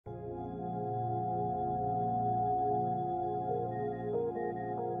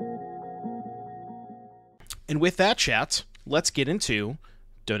And with that, chat, let's get into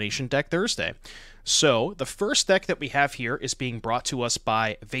Donation Deck Thursday. So, the first deck that we have here is being brought to us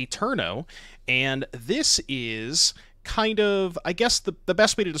by Vaterno, and this is kind of, I guess the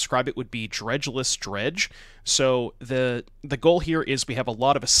best way to describe it would be dredgeless dredge. So the goal here is we have a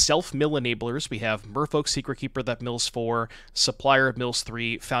lot of self-mill enablers. We have Merfolk Secretkeeper that mills 4, Supplier mills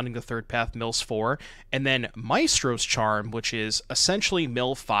 3, Founding the Third Path mills 4, and then Maestros Charm, which is essentially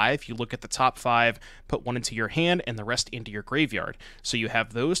mill 5. You look at the top 5, put 1 into your hand, and the rest into your graveyard. So you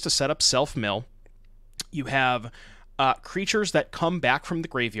have those to set up self-mill. You have creatures that come back from the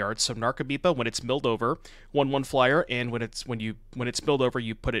graveyard. So Narcomoeba, when it's milled over, 1/1 flyer, and when it's milled over,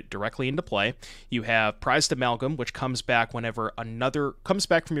 you put it directly into play. You have Prized Amalgam, which comes back from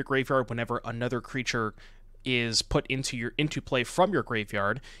your graveyard whenever another creature is put into play from your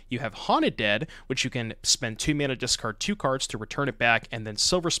graveyard. You have Haunted Dead, which you can spend 2 mana, discard 2 cards to return it back, and then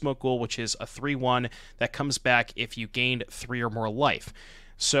Silversmote Ghoul, which is a 3/1 that comes back if you gained 3 or more life.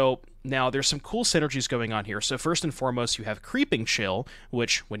 So now there's some cool synergies going on here. So first and foremost, you have Creeping Chill,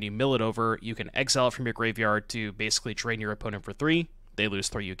 which when you mill it over, you can exile it from your graveyard to basically drain your opponent for 3. They lose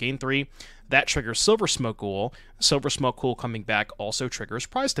 3, you gain 3. That triggers Silversmote Ghoul. Silversmote Ghoul coming back also triggers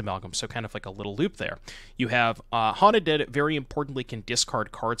Prized Amalgam, so kind of like a little loop there. You have Haunted Dead, very importantly, can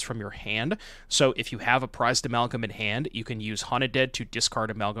discard cards from your hand. So if you have a Prized Amalgam in hand, you can use Haunted Dead to discard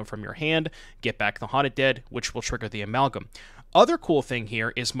Amalgam from your hand, get back the Haunted Dead, which will trigger the Amalgam. Other cool thing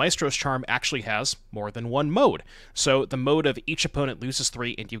here is Maestros Charm actually has more than one mode. So the mode of each opponent loses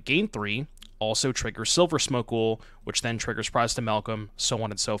 3 and you gain 3 also triggers Silversmote Ghoul, which then triggers Prized Amalgam, so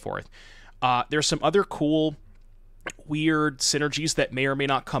on and so forth. There's some other cool, weird synergies that may or may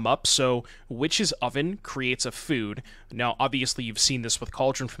not come up. So Witch's Oven creates a food. Now, obviously, you've seen this with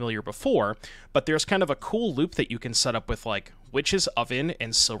Cauldron Familiar before, but there's kind of a cool loop that you can set up with, like, Witch's Oven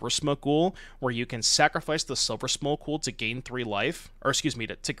and Silversmote Ghoul, where you can sacrifice the Silversmote Ghoul to gain 3 life, or excuse me,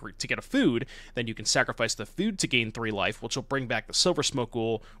 to get a food, then you can sacrifice the food to gain 3 life, which will bring back the Silversmote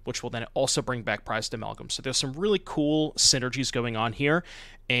Ghoul, which will then also bring back Prized Amalgam. So there's some really cool synergies going on here,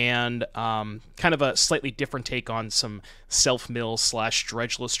 and kind of a slightly different take on some self-mill /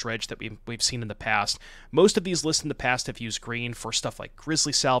 dredgeless dredge that we've seen in the past. Most of these lists in the past have used green for stuff like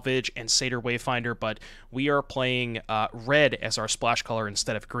Grizzly Salvage and Satyr Wayfinder, but we are playing red as our splash color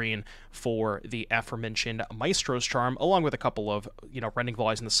instead of green for the aforementioned Maestro's Charm, along with a couple of, Rending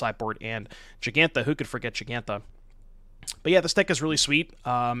Volleys in the sideboard and Jegantha. Who could forget Jegantha? But yeah, this deck is really sweet.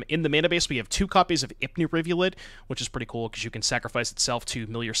 In the mana base, we have 2 copies of Ipnu Rivulet, which is pretty cool because you can sacrifice itself to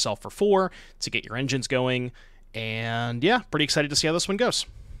mill yourself for 4 to get your engines going. And yeah, pretty excited to see how this one goes.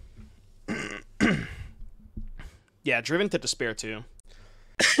 Yeah, Driven to Despair too.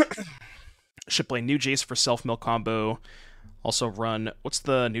 Should play new Jace for self-mill combo. Also run, what's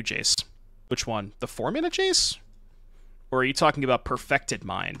the new Jace? Which one? The 4-mana Jace? Or are you talking about Perfected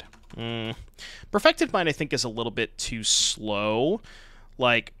Mind? Perfected Mind, I think, is a little bit too slow.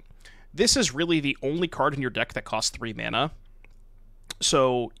 Like, this is really the only card in your deck that costs 3 mana.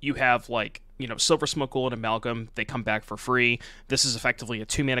 So you have, like, Silversmote Ghoul and Amalgam, they come back for free. This is effectively a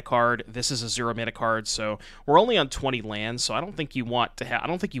 2-mana card. This is a 0-mana card, so we're only on 20 lands, so I don't think you want to have... I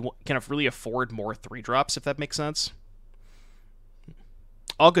don't think you can really afford more 3-drops, if that makes sense.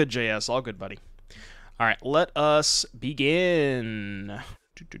 All good, JS. All good, buddy. All right, let us begin.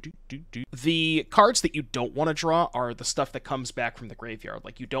 The cards that you don't want to draw are the stuff that comes back from the graveyard.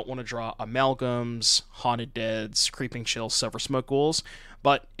 Like, you don't want to draw Amalgams, Haunted Deads, Creeping Chill, Silversmote Ghouls.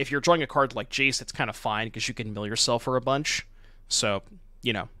 But if you're drawing a card like Jace, it's kind of fine because you can mill yourself for a bunch. So,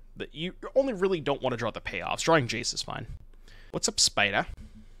 you only really don't want to draw the payoffs. Drawing Jace is fine. What's up, Spider?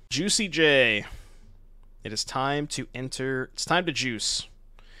 Juicy J. It is time to enter. It's time to juice.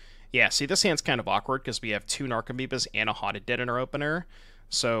 Yeah, see, this hand's kind of awkward because we have 2 Narcomoebas and a Haunted Dead in our opener.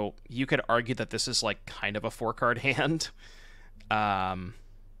 So you could argue that this is like kind of a 4-card hand. Now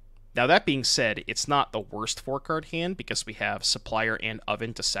that being said, it's not the worst 4-card hand because we have Supplier and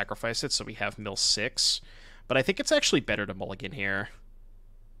Oven to sacrifice it, so we have mill 6. But I think it's actually better to mulligan here.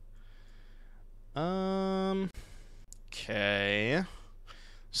 Okay.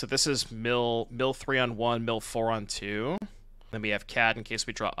 So this is mill 3 on 1, mill 4 on 2. Then we have Cat in case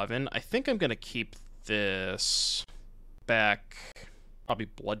we draw Oven. I think I'm going to keep this back. Probably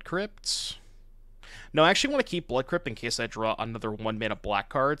Blood Crypt. No, I actually want to keep Blood Crypt in case I draw another 1-mana black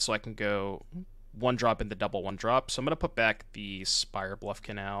card, so I can go 1-drop into double 1-drop. So I'm going to put back the Spirebluff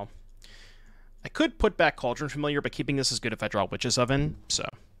Canal. I could put back Cauldron Familiar, but keeping this is good if I draw Witch's Oven, so.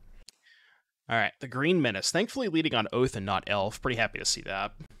 Alright, the Green Menace. Thankfully leading on Oath and not Elf. Pretty happy to see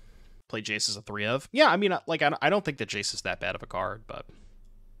that. Play Jace as a 3 of. Yeah, I mean, like, I don't think that Jace is that bad of a card, but...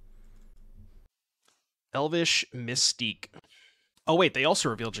 Elvish Mystique. Oh, wait, they also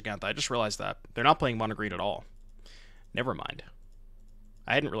revealed Jegantha. I just realized that. They're not playing mono green at all. Never mind.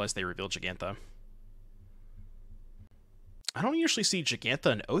 I hadn't realized they revealed Jegantha. I don't usually see Jegantha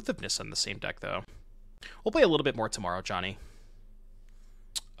and Oath of Nissa in the same deck, though. We'll play a little bit more tomorrow, Johnny.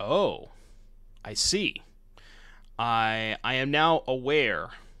 Oh, I see. I am now aware.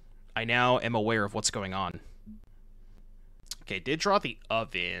 I now am aware of what's going on. Okay, did draw the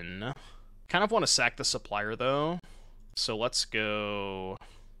Oven. Kind of want to sack the Supplier, though. So let's go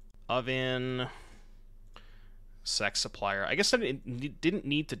Oven, sack Supplier. I guess I didn't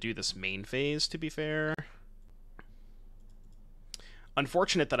need to do this main phase, to be fair.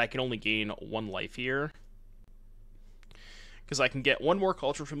 Unfortunate that I can only gain 1 life here. Because I can get 1 more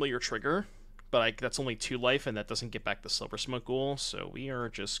Culture Familiar trigger, but that's only 2 life, and that doesn't get back the Silversmote Ghoul, so we are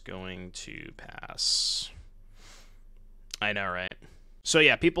just going to pass. I know, right? So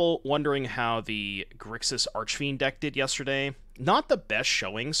yeah, people wondering how the Grixis Archfiend deck did yesterday. Not the best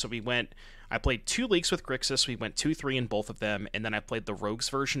showing, so I played 2 leagues with Grixis, we went 2-3 in both of them, and then I played the Rogues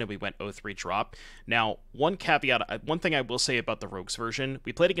version, and we went 0-3 drop. Now, one caveat, one thing I will say about the Rogues version,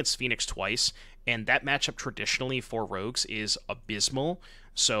 we played against Phoenix twice, and that matchup traditionally for Rogues is abysmal,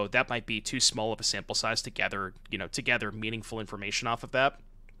 so that might be too small of a sample size to gather meaningful information off of that.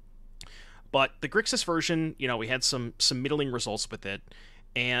 But the Grixis version, we had some middling results with it,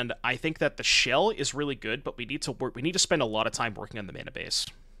 and I think that the shell is really good, but we need to spend a lot of time working on the mana base.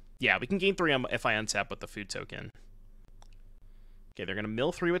 Yeah, we can gain 3 if I untap with the food token. Okay, they're going to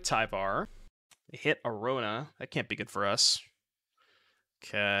mill 3 with Tyvar. They hit Arona. That can't be good for us.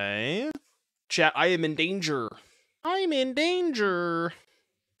 Okay. Chat, I am in danger. I'm in danger.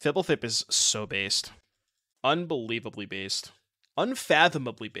 Fibblethip is so based. Unbelievably based.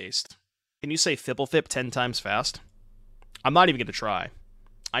 Unfathomably based. Can you say Fibblethip 10 times fast? I'm not even going to try.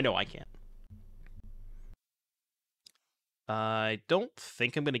 I know I can't. I don't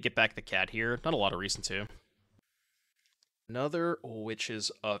think I'm going to get back the cat here. Not a lot of reason to. Another Witch's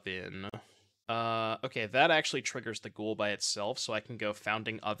Oven. Okay, that actually triggers the Ghoul by itself, so I can go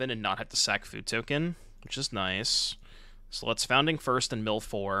Founding Oven and not have to sack food token, which is nice. So let's Founding first and mill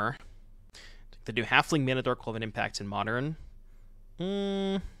 4. They do Halfling Mana Dark Cloven Impact in Modern.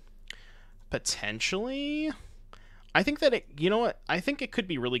 Potentially? I think that you know what? I think it could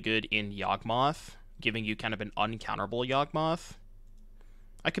be really good in Yawgmoth, giving you kind of an uncounterable Yawgmoth.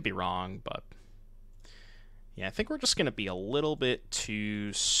 I could be wrong, but yeah, I think we're just going to be a little bit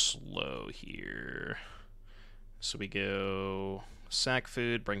too slow here. So we go sack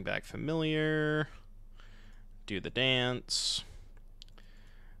food, bring back familiar, do the dance,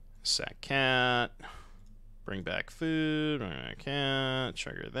 sack cat, bring back food, bring back cat,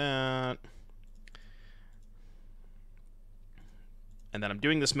 trigger that. And then I'm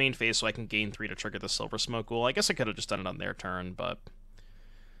doing this main phase so I can gain 3 to trigger the Silversmote Ghoul. I guess I could have just done it on their turn, but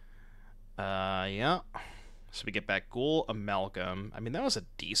yeah. So we get back Ghoul Amalgam. I mean, that was a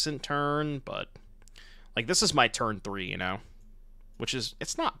decent turn, but like, this is my turn 3, you know? Which is,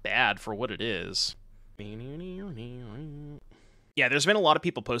 it's not bad for what it is. Yeah, there's been a lot of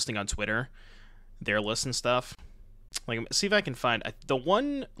people posting on Twitter their lists and stuff. Like, see if I can find... the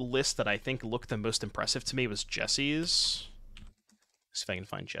one list that I think looked the most impressive to me was Jesse's. See if I can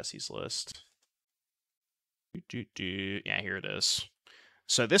find Jesse's list. Yeah, here it is.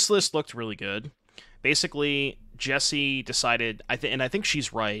 So this list looked really good. Basically, Jesse decided, and I think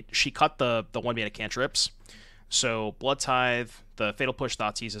she's right, she cut the 1-mana cantrips. So Blood Tithe, the Fatal Push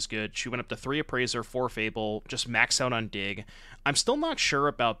Thoughtseize is good. She went up to 3 Appraiser, 4 Fable, just max out on Dig. I'm still not sure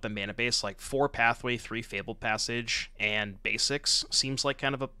about the mana base, like 4 Pathway, 3 Fabled Passage, and Basics seems like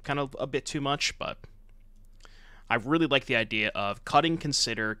kind of a bit too much, but I really like the idea of cutting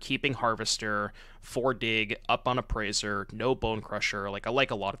Consider, keeping Harvester, 4 Dig, up on Appraiser, no Bone Crusher. Like, I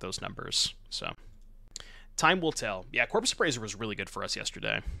like a lot of those numbers. So, time will tell. Yeah, Corpus Appraiser was really good for us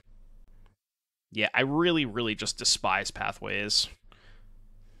yesterday. Yeah, I really, really just despise Pathways.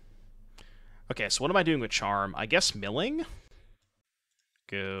 Okay, so what am I doing with Charm? I guess milling?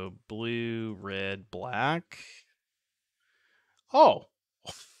 Go blue, red, black. Oh!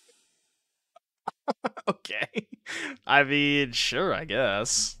 Okay. I mean, sure, I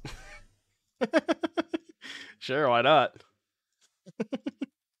guess. Sure, why not?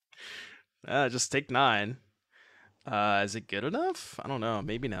 Just take 9. Is it good enough? I don't know.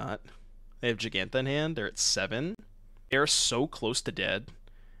 Maybe not. They have Jegantha in hand. They're at 7. They're so close to dead.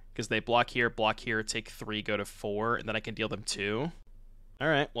 Because they block here, take 3, go to 4, and then I can deal them 2.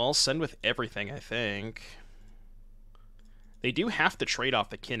 Alright, well, send with everything, I think. They do have to trade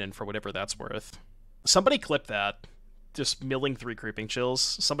off the Kinnan for whatever that's worth. Somebody clip that. Just milling 3 Creeping Chills.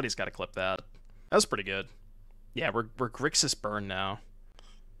 Somebody's got to clip that. That was pretty good. Yeah, we're Grixis burn now.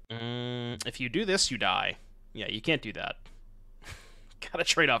 If you do this, you die. Yeah, you can't do that. Gotta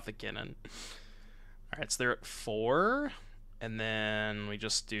trade off the Kinnan. Alright, so they're at 4. And then we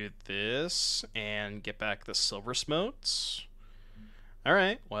just do this and get back the Silversmotes.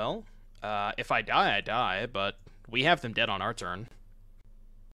 Alright, well, if I die, I die, but we have them dead on our turn.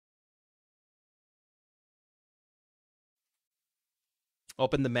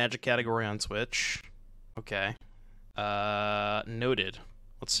 Open the Magic category on Twitch. Okay. Noted.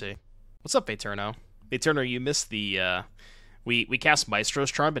 Let's see. What's up, Vaterno? Vaterno, you missed the, we cast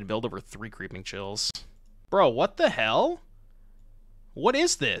Maestros Charm and build over 3 Creeping Chills. Bro, what the hell? What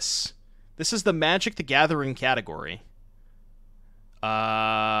is this? This is the Magic the Gathering category.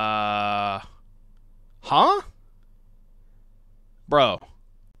 Huh? Bro.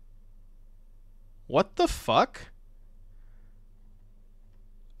 What the fuck?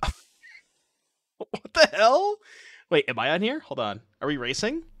 What the hell? Wait, am I on here? Hold on. Are we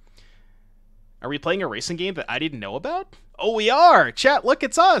racing? Are we playing a racing game that I didn't know about? Oh, we are! Chat, look,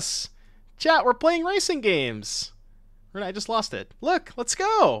 it's us! Chat, we're playing racing games! I just lost it. Look, let's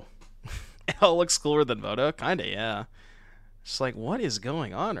go! L looks cooler than Vodo? Kinda, yeah. Just like, what is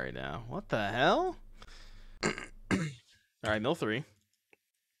going on right now? What the hell? Alright, mill 3.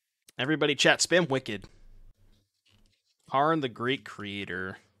 Everybody chat, spam Wicked. Harn the Great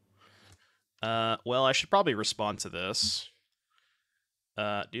Creator. Well, I should probably respond to this.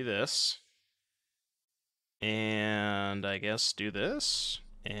 Do this. And I guess do this.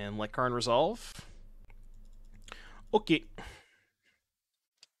 And let Karn resolve. Okay.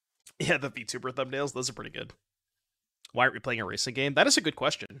 Yeah, the VTuber thumbnails, those are pretty good. Why aren't we playing a racing game? That is a good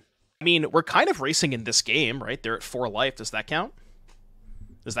question. I mean, we're kind of racing in this game, right? They're at 4 life. Does that count?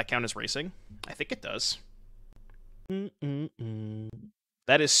 Does that count as racing? I think it does.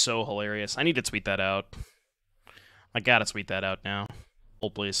 That is so hilarious. I need to tweet that out. I gotta tweet that out now.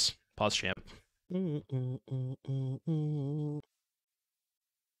 Hold, please. Pause champ.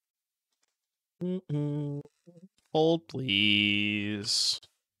 Hold, please.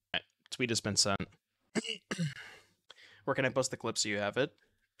 Right, tweet has been sent. Where can I post the clip so you have it?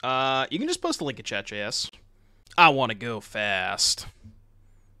 You can just post a link in chat, JS. I want to go fast.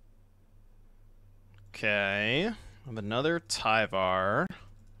 Okay. I have another Tyvar.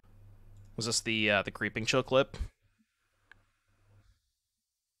 Was this the Creeping Chill clip?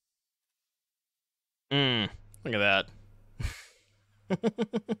 Look at that.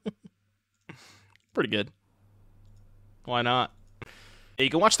 Pretty good. Why not? Yeah, you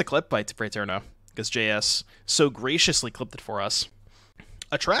can watch the clip by Fraterno, because JS so graciously clipped it for us.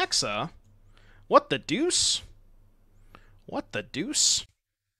 Atraxa? What the deuce? What the deuce?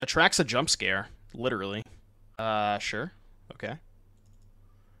 Atraxa jump scare, literally. Sure. Okay.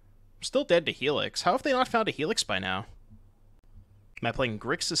 I'm still dead to Helix. How have they not found a Helix by now? Am I playing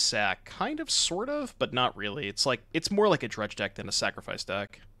Grixis Sack? Kind of, sort of, but not really. It's like, it's more like a Dredge deck than a Sacrifice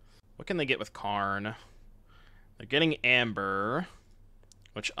deck. What can they get with Karn? They're getting Amber,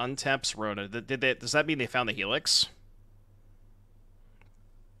 which untaps Rona. Does that mean they found the Helix?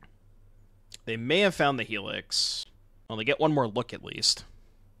 They may have found the Helix. Well, they get one more look at least.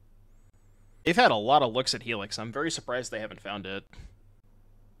 They've had a lot of looks at Helix. I'm very surprised they haven't found it.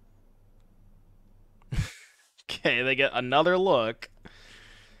 Okay, they get another look.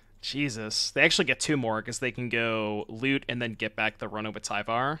 Jesus. They actually get 2 more because they can go loot and then get back the Rona with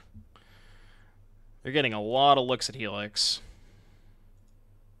Tyvar. They're getting a lot of looks at Helix.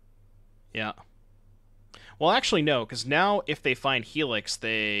 Yeah. Well, actually, no, because now if they find Helix,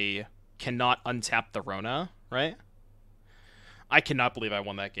 they cannot untap the Rona, right? I cannot believe I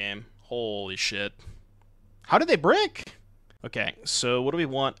won that game. Holy shit. How did they brick? Okay, so what do we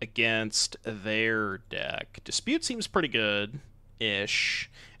want against their deck? Dispute seems pretty good-ish.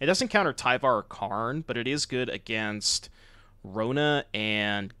 It doesn't counter Tyvar or Karn, but it is good against Rona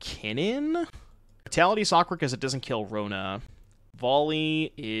and Kinnan. Brutality's awkward because it doesn't kill Rona.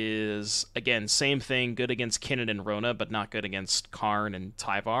 Volley is, again, same thing, good against Kinnan and Rona, but not good against Karn and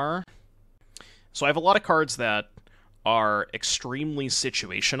Tyvar. So I have a lot of cards that are extremely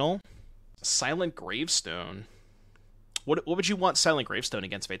situational. Silent Gravestone. What would you want Silent Gravestone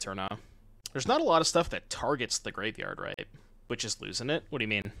against Vaterno? There's not a lot of stuff that targets the graveyard, right? Which is losing it? What do you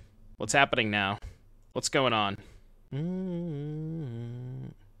mean? What's happening now? What's going on?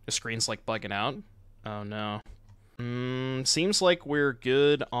 The screen's like bugging out. Oh no. Seems like we're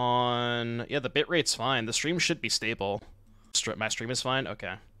good on... Yeah, the bitrate's fine. The stream should be stable. My stream is fine?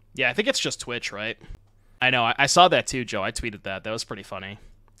 Okay. Yeah, I think it's just Twitch, right? I know, I saw that too, Joe. I tweeted that. That was pretty funny.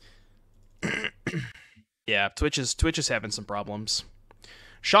 Yeah, Twitch is having some problems.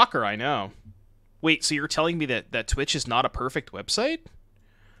 Shocker, I know. Wait, so you're telling me that Twitch is not a perfect website?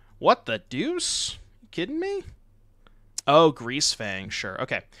 What the deuce? You kidding me? Oh, Greasefang, sure.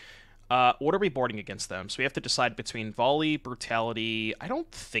 Okay. What are we boarding against them? So we have to decide between Volley, Brutality. I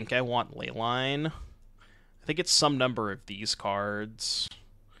don't think I want Leyline. I think it's some number of these cards.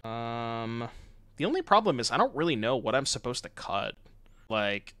 The only problem is I don't really know what I'm supposed to cut.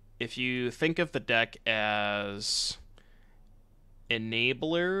 Like, if you think of the deck as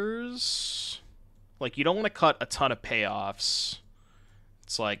enablers, like, you don't want to cut a ton of payoffs.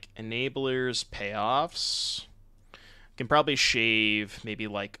 It's like enablers, payoffs. Can probably shave maybe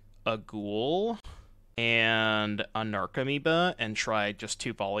like a Ghoul and a Narcomoeba and try just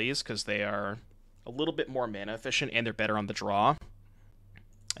 2 volleys because they are a little bit more mana efficient and they're better on the draw,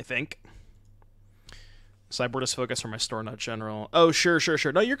 I think. Sideboard is focused for my store, not general. Oh, sure.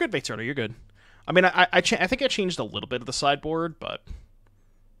 No, you're good, Vatorno, you're good. I mean, I think I changed a little bit of the sideboard, but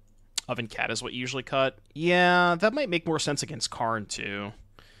Oven Cat is what you usually cut. Yeah, that might make more sense against Karn, too.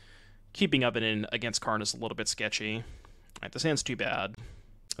 Keeping Oven in against Karn is a little bit sketchy. Alright, this hand's too bad.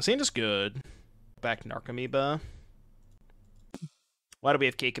 This hand is good. Back Narcomoeba. Why do we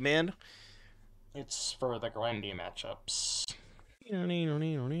have K-Command? It's for the grindy matchups.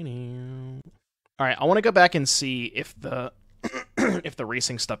 Alright, I want to go back and see if the if the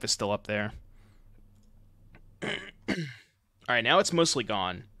racing stuff is still up there. Alright, now it's mostly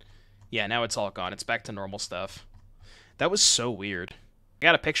gone. Yeah, now it's all gone. It's back to normal stuff. That was so weird. I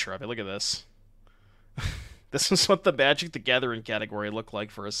got a picture of it. Look at this. This is what the Magic the Gathering category looked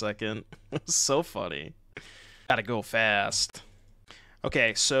like for a second. It was so funny. Gotta go fast.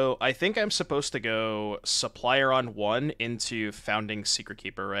 Okay, so I think I'm supposed to go Supplier on 1 into Founding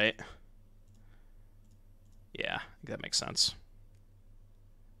Secretkeeper, right? Yeah, I think that makes sense.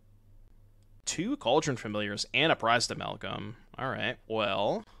 2 Cauldron Familiars and a Prized Amalgam. Alright,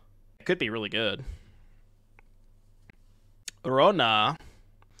 well, it could be really good. Rona.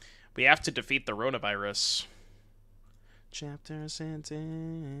 We have to defeat the Ronavirus. Chapter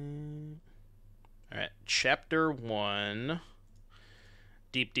sentence. Alright, Chapter 1.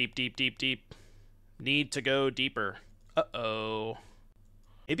 Deep. Need to go deeper. Uh-oh.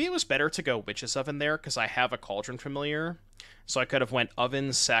 Maybe it was better to go Witch's Oven there, because I have a Cauldron Familiar. So I could have went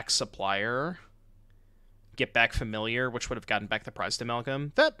Oven, sack Supplier, get back Familiar, which would have gotten back the Prized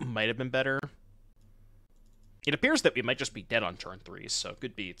Amalgam. That might have been better. It appears that we might just be dead on turn 3, so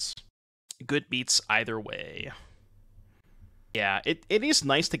good beats. Good beats either way. Yeah, it is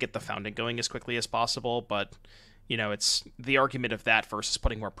nice to get the Founding going as quickly as possible, but, you know, it's the argument of that versus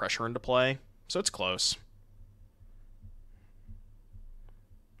putting more pressure into play, so it's close.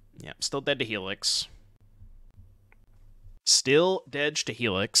 Yeah, still dead to Helix. Still dead to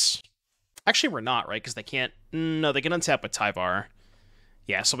Helix. Actually, we're not, right? Because they can't... No, they can untap with Tyvar.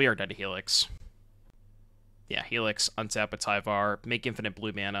 Yeah, so we are dead to Helix. Yeah, Helix, untap with Tyvar, make infinite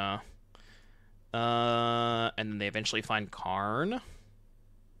blue mana. And then they eventually find Karn.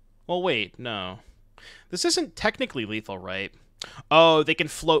 Well, wait, no. This isn't technically lethal, right? Oh, they can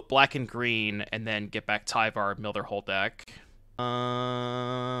float black and green and then get back Tyvar, mill their whole deck.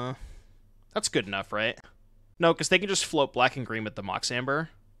 That's good enough, right? No, because they can just float black and green with the Mox Amber.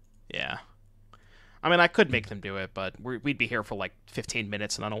 Yeah. I mean, I could make them do it, but we'd be here for like 15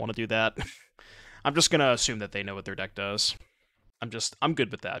 minutes, and I don't want to do that. I'm just gonna assume that they know what their deck does. I'm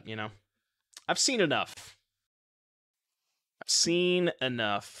good with that, you know? I've seen enough.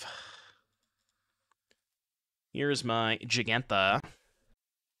 Here's my Jegantha.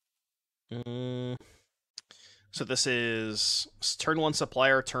 So this is turn 1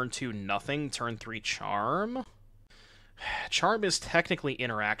 Supplier, turn 2 nothing, turn 3 Charm. Charm is technically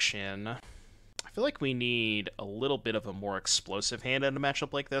interaction. I feel like we need a little bit of a more explosive hand in a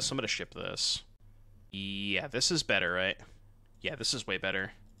matchup like this, so I'm going to ship this. Yeah, this is better, right? Yeah, this is way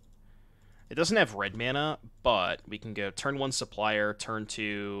better. It doesn't have red mana, but we can go turn 1 Supplier, turn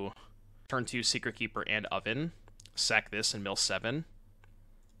 2 Secretkeeper and Oven, sack this and mill 7.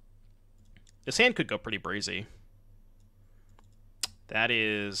 This hand could go pretty breezy. That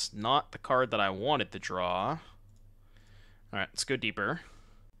is not the card that I wanted to draw. Alright, let's go deeper.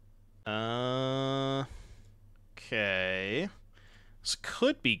 Okay. This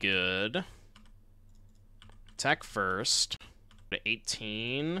could be good. Attack first. Go to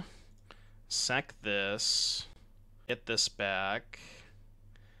 18. Sack this. Get this back.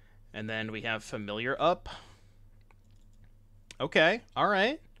 And then we have Familiar up. Okay,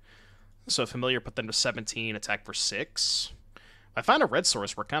 alright. So Familiar put them to 17, attack for 6. If I find a red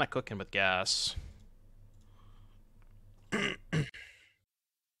source, we're kind of cooking with gas.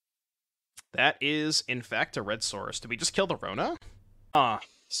 That is, in fact, a red source. Did we just kill the Rona?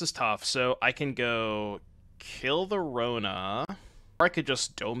 This is tough. So I can go kill the Rona, or I could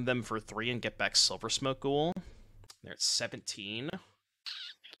just dome them for 3 and get back Silversmote Ghoul. They're at 17.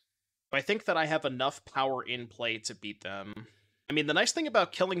 I think that I have enough power in play to beat them. I mean, the nice thing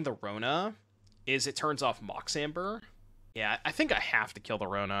about killing the Rona is it turns off Mox Amber. Yeah, I think I have to kill the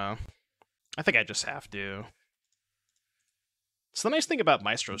Rona. I think I just have to. It's the nice thing about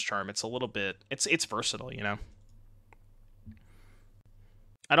Maestros Charm. It's a little bit... It's versatile, you know?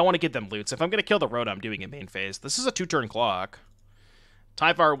 I don't want to give them loots. If I'm going to kill the Rona, I'm doing it main phase. This is a 2-turn clock.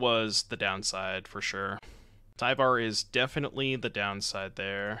 Tyvar was the downside, for sure. Tyvar is definitely the downside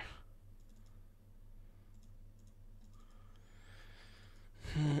there.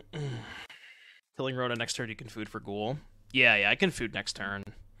 Killing Rona next turn, you can food for Ghoul. Yeah, I can food next turn.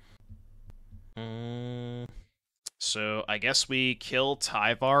 So I guess we kill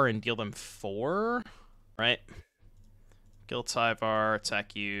Tyvar and deal them 4, right? Kill Tyvar,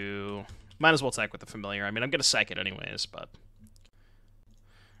 attack you. Might as well attack with the Familiar. I mean, I'm going to sack it anyways, but...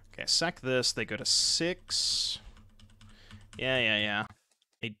 Okay, sack this. They go to 6. Yeah.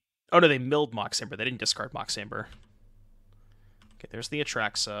 Oh, no, they milled Mox Amber. They didn't discard Mox Amber. Okay, there's the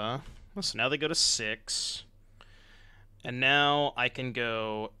Atraxa. So now they go to 6. And now I can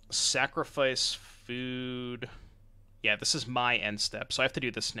go sacrifice food. Yeah, this is my end step, so I have to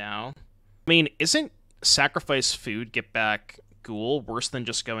do this now. I mean, isn't sacrifice food, get back Ghoul worse than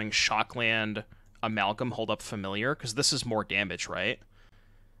just going Shockland, Amalgam, hold up Familiar? Because this is more damage, right?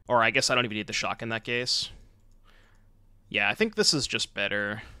 Or I guess I don't even need the shock in that case. Yeah, I think this is just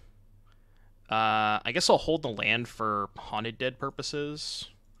better. I guess I'll hold the land for Haunted Dead purposes.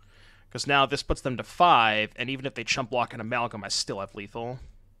 Because now this puts them to 5, and even if they chump block an Amalgam, I still have lethal.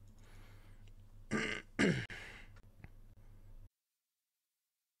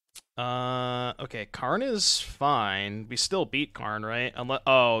 Okay, Karn is fine. We still beat Karn, right?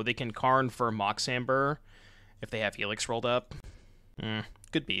 Oh, they can Karn for Mox Amber if they have Helix rolled up.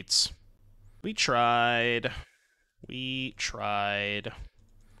 Good beats. We tried. They're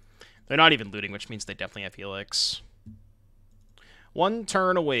not even looting, which means they definitely have Helix. 1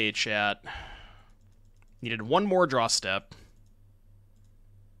 turn away, chat. Needed 1 more draw step.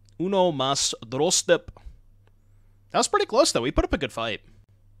 Uno más draw step. That was pretty close, though. We put up a good fight.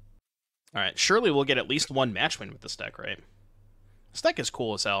 Alright, surely we'll get at least 1 match win with this deck, right? This deck is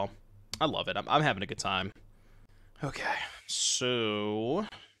cool as hell. I love it. I'm having a good time. Okay, so...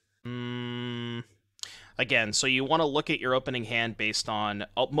 Again, so you want to look at your opening hand based on...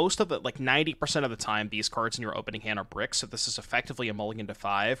 most of it, like 90% of the time, these cards in your opening hand are bricks, so this is effectively a mulligan to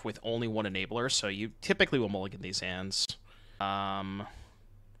 5 with only 1 enabler, so you typically will mulligan these hands.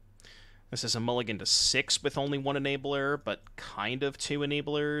 This is a mulligan to 6 with only 1 enabler, but kind of 2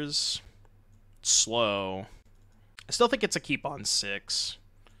 enablers. Slow. I still think it's a keep on 6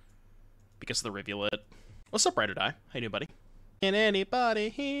 because of the Rivulet. What's up, Ride or Die? How you doing, buddy? Can anybody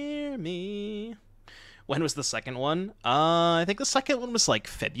hear me? When was the second one? I think the second one was like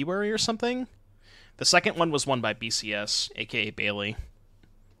February or something. The second one was won by BCS, aka Bailey.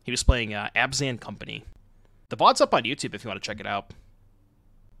 He was playing Abzan Company. The VOD's up on YouTube if you want to check it out.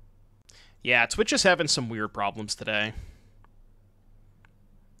 Yeah, Twitch is having some weird problems today.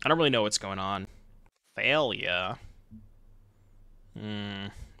 I don't really know what's going on. Failure.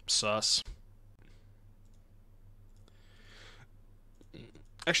 Sus.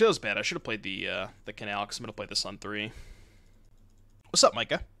 Actually, that was bad. I should have played the Canal, because I'm going to play this on 3. What's up,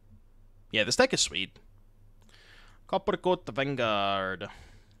 Micah? Yeah, this deck is sweet. Copper Coat the Vanguard. I'm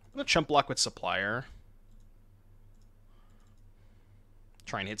going to chump block with Supplier.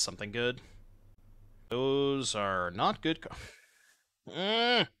 Try and hit something good. Those are not good.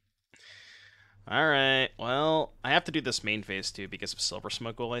 Alright, well, I have to do this main phase too because of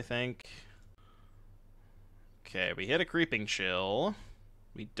Silversmote Ghoul, I think. Okay, we hit a Creeping Chill.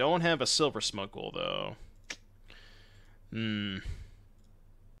 We don't have a Silversmote Ghoul, though.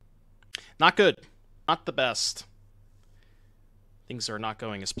 Not good. Not the best. Things are not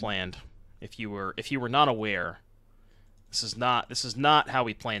going as planned. If you were not aware, this is not how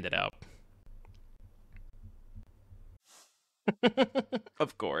we planned it out.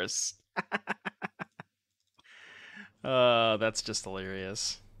 Of course. That's just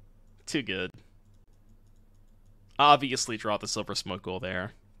hilarious. Too good. Obviously draw the Silversmote Ghoul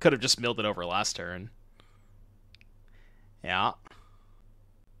there. Could have just milled it over last turn. Yeah.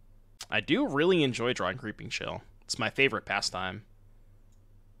 I do really enjoy drawing Creeping Chill. It's my favorite pastime.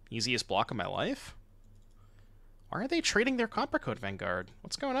 Easiest block of my life? Why are they trading their Copper Coat Vanguard?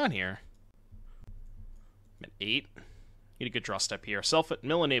 What's going on here? I'm at 8. Need a good draw step here.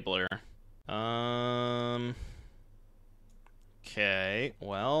 Mill Enabler. Okay,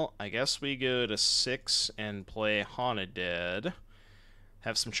 well, I guess we go to 6 and play Haunted Dead.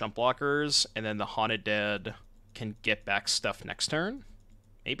 Have some chump blockers, and then the Haunted Dead can get back stuff next turn?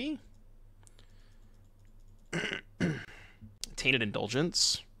 Maybe? Tainted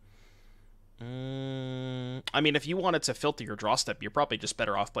Indulgence. I mean, if you wanted to filter your draw step, you're probably just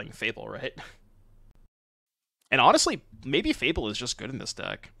better off playing Fable, right? And honestly, maybe Fable is just good in this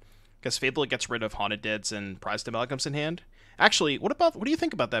deck. Because Fable gets rid of Haunted Deads and Prized Amalgams in hand. Actually, what do you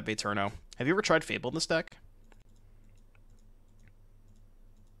think about that, Vaturno? Have you ever tried Fable in this deck?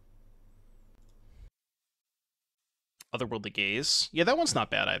 Otherworldly Gaze. Yeah, that one's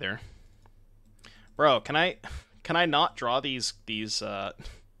not bad either. Bro, can I not draw these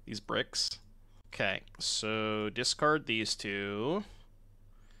bricks? Okay, so discard these two.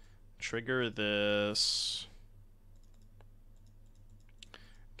 Trigger this.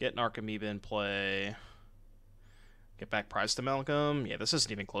 Get Narcomoeba in play. Get back Prized Amalgam. Yeah, this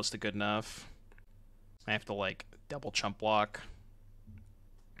isn't even close to good enough. I have to, like, double chump block.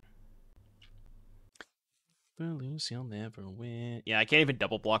 Lose, you'll never win. Yeah, I can't even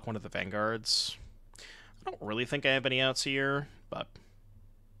double block one of the Vanguards. I don't really think I have any outs here, but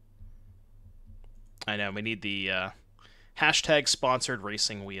I know we need the hashtag sponsored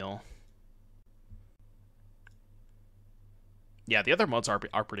racing wheel. Yeah, the other mods are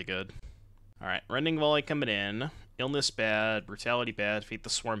pretty good. All right, Rending Volley coming in. Illness bad, Brutality bad, Feed the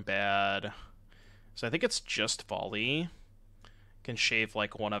Swarm bad. So I think it's just Volley. Can shave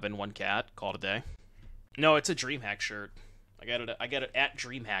like one oven, one cat. Call it a day. No, it's a DreamHack shirt. I got it at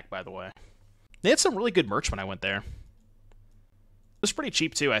DreamHack, by the way. They had some really good merch when I went there. It was pretty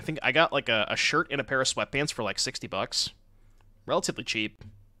cheap too. I think I got like a shirt and a pair of sweatpants for like $60. Relatively cheap.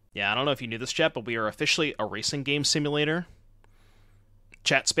 Yeah, I don't know if you knew this, chat, but we are officially a racing game simulator.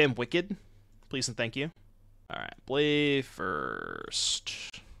 Chat spam Wicked, please and thank you. All right, play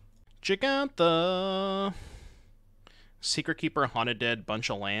first. Jegantha. Secretkeeper, Haunted Dead, bunch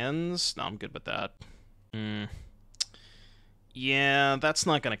of lands. No, I'm good with that. Yeah, that's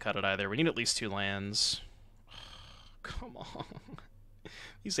not going to cut it either. We need at least 2 lands. Come on.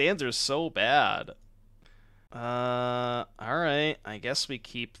 These hands are so bad. Alright. I guess we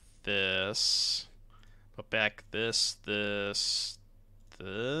keep this. Put back this.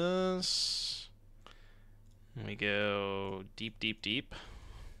 We go deep, deep, deep.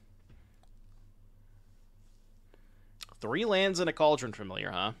 3 lands and a Cauldron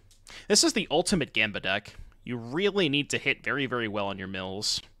Familiar, huh? This is the ultimate Gamba deck. You really need to hit very, very well on your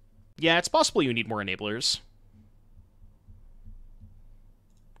mills. Yeah, it's possible you need more enablers.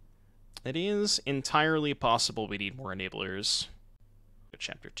 It is entirely possible we need more enablers. Go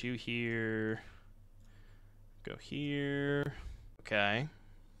chapter 2 here. Go here. Okay.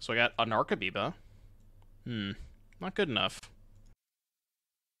 So I got a Narcomoeba. Not good enough.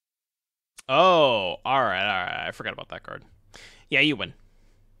 Oh, alright. I forgot about that card. Yeah, you win.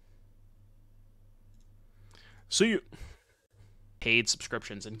 So you... Paid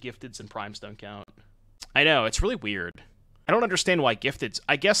subscriptions and gifteds and primes don't count. I know, it's really weird. I don't understand why gifteds...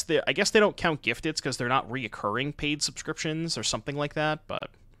 I guess they don't count gifteds because they're not reoccurring paid subscriptions or something like that,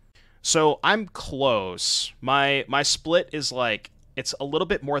 but... So, I'm close. My split is like... It's a little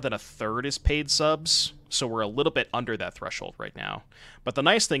bit more than a third is paid subs, so we're a little bit under that threshold right now. But the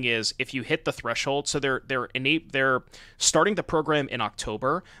nice thing is, if you hit the threshold, so they're starting the program in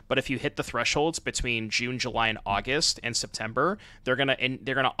October, but if you hit the thresholds between June, July, and August and September, they're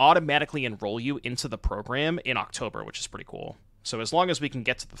gonna automatically enroll you into the program in October, which is pretty cool. So as long as we can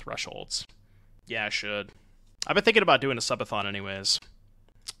get to the thresholds, yeah, I should. I've been thinking about doing a subathon anyways.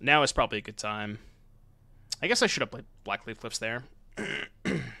 Now is probably a good time. I guess I should have played Blackcleave Cliffs there.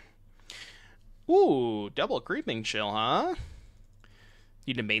 Ooh, double creeping chill, huh?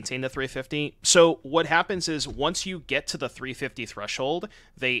 You need to maintain the 350. So what happens is once you get to the 350 threshold,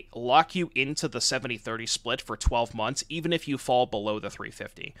 they lock you into the 70-30 split for 12 months, even if you fall below the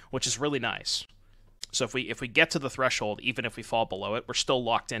 350, which is really nice. So if we get to the threshold, even if we fall below it, we're still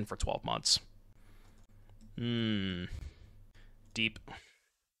locked in for 12 months. Deep.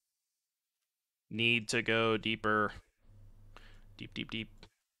 Need to go deeper. Deep, deep, deep.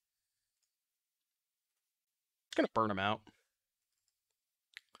 It's gonna burn them out.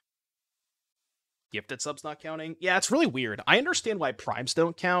 Gifted subs not counting? Yeah, it's really weird. I understand why primes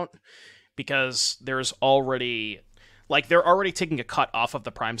don't count, because there's already... Like, they're already taking a cut off of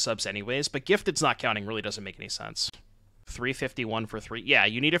the prime subs anyways, but gifted's not counting really doesn't make any sense. 351 for 3. Yeah,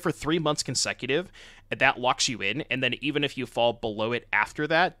 you need it for 3 months consecutive, and that locks you in, and then even if you fall below it after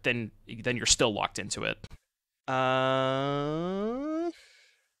that, then you're still locked into it. Okay,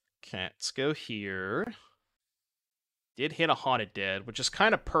 let's go here. Did hit a Haunted Dead, which is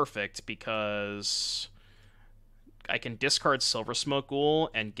kind of perfect because I can discard Silversmote Ghoul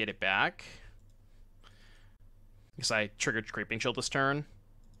and get it back. Because I triggered Creeping Shield this turn.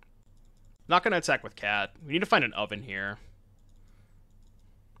 Not going to attack with Cat. We need to find an oven here.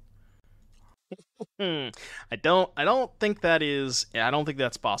 I don't think that is. Yeah, I don't think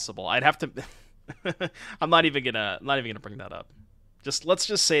that's possible. I'd have to. I'm not even gonna bring that up. Let's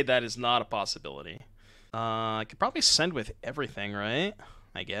just say that is not a possibility. I could probably send with everything, right?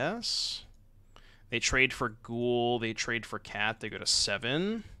 I guess. They trade for Ghoul. They trade for Cat. They go to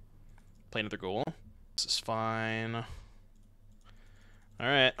 7. Play another Ghoul. This is fine. All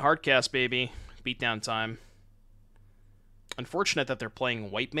right, hard cast, baby. Beatdown time. Unfortunate that they're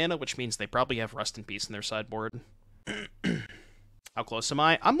playing white mana, which means they probably have Rest in Peace in their sideboard. How close am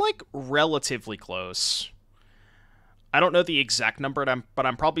I? I'm, like, relatively close. I don't know the exact number, but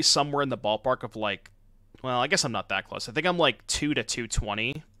I'm probably somewhere in the ballpark of, like... Well, I guess I'm not that close. I think I'm, like, 2 to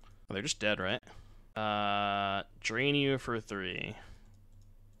 220. Oh, they're just dead, right? Drain you for 3.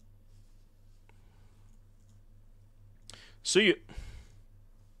 So you...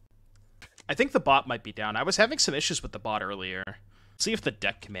 I think the bot might be down. I was having some issues with the bot earlier. Let's see if the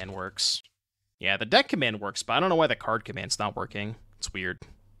deck command works. Yeah, the deck command works, but I don't know why the card command's not working. It's weird.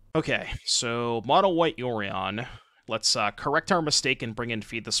 Okay, so mono white Yorion. Let's correct our mistake and bring in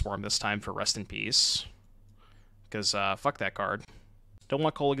Feed the Swarm this time for Rest in Peace. Because, fuck that card. Don't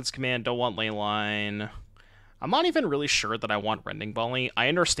want Kolaghan's command, don't want Leyline. I'm not even really sure that I want Rending Volley. I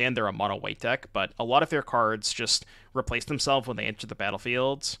understand they're a mono white deck, but a lot of their cards just replace themselves when they enter the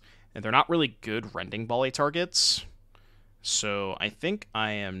battlefield. And they're not really good Rending Volley targets. So I think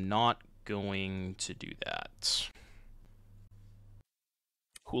I am not going to do that.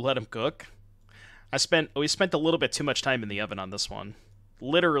 Who let him cook? We spent a little bit too much time in the oven on this one.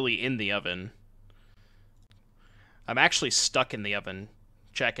 Literally in the oven. I'm actually stuck in the oven.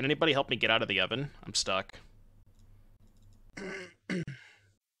 Chat, can anybody help me get out of the oven? I'm stuck. So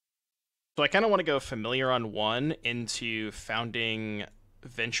I kind of want to go Familiar on 1 into Founding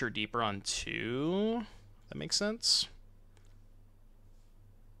Venture Deeper on 2. That makes sense.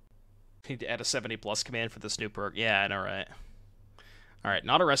 Need to add a 70 plus command for this new perk. Yeah, I know, right? Alright,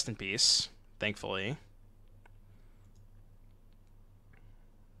 not a Rest in Peace, thankfully.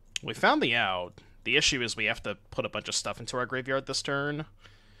 We found the out. The issue is we have to put a bunch of stuff into our graveyard this turn.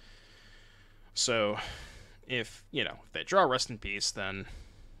 So, if they draw Rest in Peace, then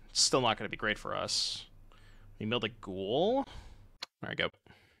it's still not going to be great for us. We milled a Ghoul. Alright, go.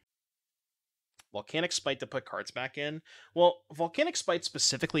 Volcanic Spite to put cards back in. Well, Volcanic Spite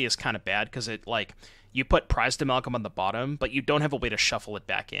specifically is kind of bad because it, like, you put Prized Amalgam on the bottom, but you don't have a way to shuffle it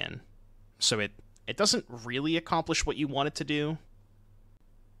back in. So it doesn't really accomplish what you want it to do.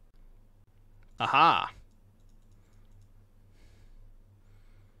 Aha!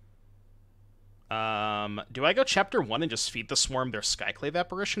 Do I go Chapter 1 and just feed the Swarm their Skyclave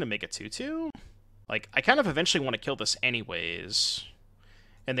Apparition and make a 2-2? Like, I kind of eventually want to kill this anyways.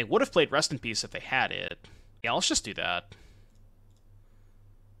 And they would have played Rest in Peace if they had it. Yeah, let's just do that.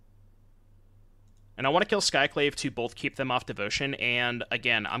 And I want to kill Skyclave to both keep them off Devotion, and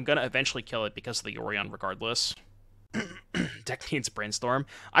again, I'm going to eventually kill it because of the Yorion regardless. Deck needs Brainstorm.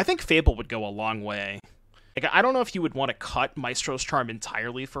 I think Fable would go a long way. Like, I don't know if you would want to cut Maestros Charm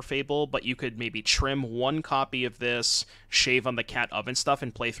entirely for Fable, but you could maybe trim 1 copy of this, shave on the Cat Oven stuff,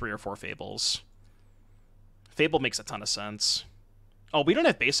 and play 3 or 4 Fables. Fable makes a ton of sense. Oh, we don't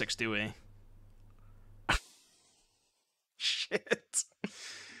have basics, do we? Shit.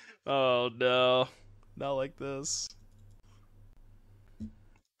 Oh, no. Not like this.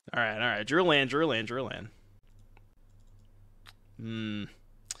 Alright. Drew land.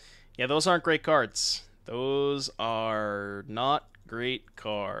 Yeah, those aren't great cards. Those are not great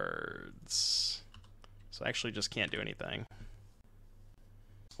cards. So I actually just can't do anything.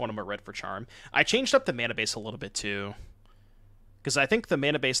 One of them are red for Charm. I changed up the mana base a little bit, too. Because I think the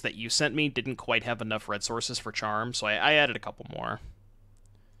mana base that you sent me didn't quite have enough red sources for Charm, so I added a couple more.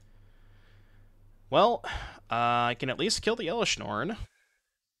 Well, I can at least kill the Yellowschnorn.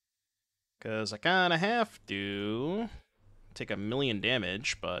 Because I kind of have to take 1,000,000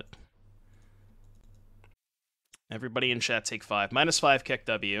 damage, but... Everybody in chat take 5. -5 kick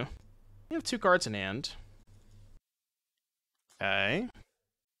W. We have 2 cards in hand. Okay.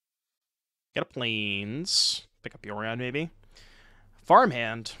 Get a Plains. Pick up Yorion, maybe.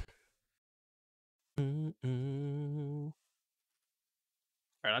 Farmhand. Alright,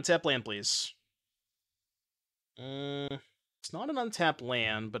 untap land, please. It's not an untapped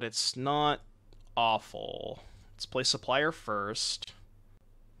land, but it's not awful. Let's play Supplier first.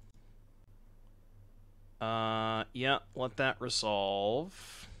 Yeah, let that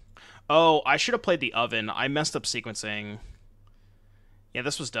resolve. Oh, I should have played the oven. I messed up sequencing. Yeah,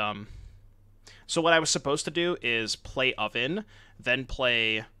 this was dumb. So what I was supposed to do is play oven, then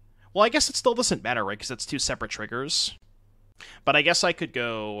play... Well, I guess it still doesn't matter, right? Because it's two separate triggers. But I guess I could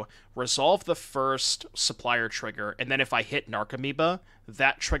go resolve the first supplier trigger, and then if I hit Narcomoeba,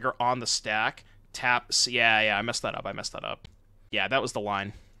 that trigger on the stack, tap... Yeah, I messed that up. Yeah, that was the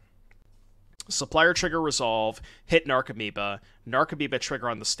line. Supplier trigger resolve, hit Narcomoeba, Narcomoeba trigger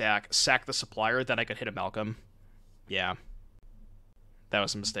on the stack, sack the supplier, then I could hit Amalgam. Yeah. That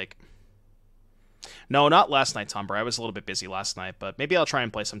was a mistake. No, not last night, Tomber. I was a little bit busy last night, but maybe I'll try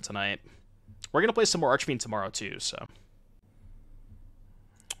and play some tonight. We're going to play some more Archfiend tomorrow, too, so...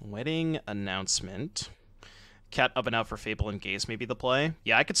 Wedding announcement. Cat Oven out for Fable and Gaze, maybe the play?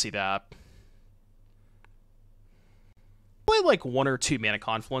 Yeah, I could see that. Play like 1 or 2 mana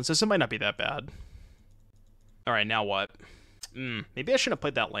confluences. It might not be that bad. Alright, now what? Maybe I shouldn't have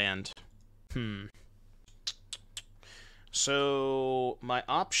played that land. So, my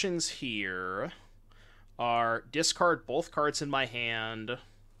options here are discard both cards in my hand,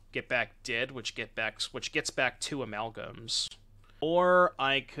 get back Dead, which gets back 2 Amalgams. Or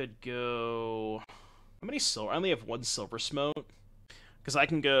I could go... How many silver? I only have 1 Silversmote. Because I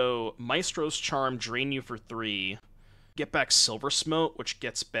can go Maestros Charm, drain you for 3, get back Silversmote, which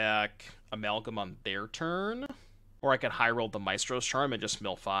gets back Amalgam on their turn. Or I could high roll the Maestros Charm and just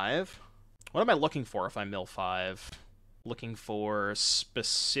mill 5. What am I looking for if I mill 5? Looking for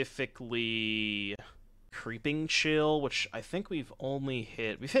specifically Creeping Chill, which I think we've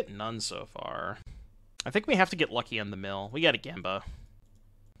hit none so far. I think we have to get lucky on the mill. We got a Gamba.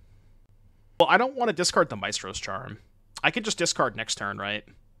 Well, I don't want to discard the Maestro's Charm. I could just discard next turn, right?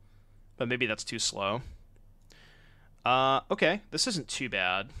 But maybe that's too slow. Okay, this isn't too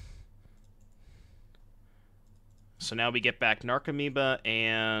bad. So now we get back Narcomoeba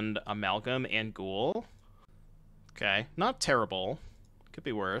and Amalgam and Ghoul. Okay, not terrible. Could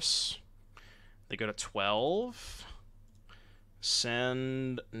be worse. They go to 12.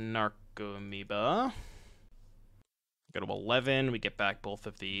 Send Narcomoeba. Go to 11. We get back both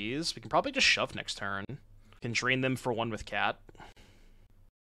of these. We can probably just shove next turn. Can drain them for 1 with Cat.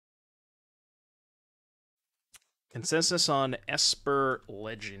 Consensus on Esper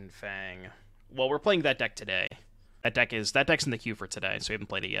Legend Fang. Well, we're playing that deck today. That deck's in the queue for today, so we haven't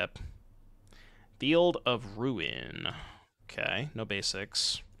played it yet. Field of Ruin. Okay, no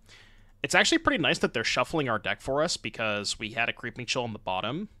basics. It's actually pretty nice that they're shuffling our deck for us because we had a Creeping Chill on the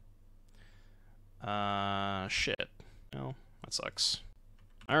bottom. Shit. No, that sucks.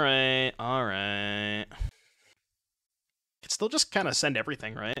 Alright. Could still just kind of send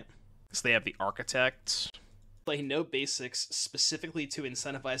everything, right? Because they have the Architect. Play no basics specifically to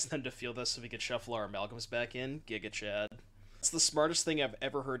incentivize them to feel this so we could shuffle our Amalgams back in. Giga Chad. It's the smartest thing I've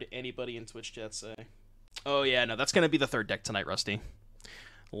ever heard anybody in Twitch chat say. Oh yeah, no, that's going to be the 3rd deck tonight, Rusty.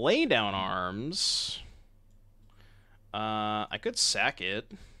 Lay Down Arms. I could sack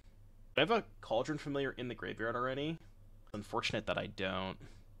it. I have a Cauldron Familiar in the graveyard already. It's unfortunate that I don't.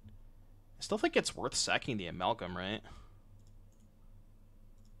 I still think it's worth sacking the Amalgam, right?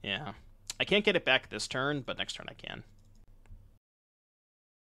 Yeah. I can't get it back this turn, but next turn I can.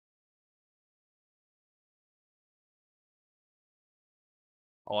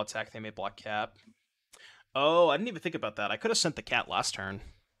 I'll attack, they may block Cat. Oh, I didn't even think about that. I could have sent the Cat last turn.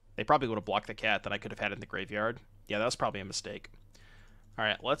 They probably would have blocked the Cat that I could have had in the graveyard. Yeah, that was probably a mistake.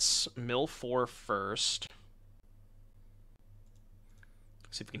 Alright, let's mill 4 first.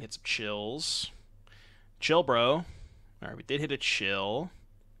 See if we can hit some chills. Chill, bro. Alright, we did hit a chill.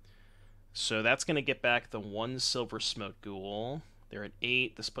 So that's going to get back the 1 Silversmote Ghoul. They're at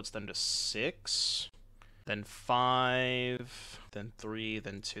 8. This puts them to 6. Then 5. Then 3.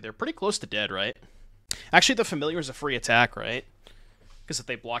 Then 2. They're pretty close to dead, right? Actually, the Familiar is a free attack, right? Because if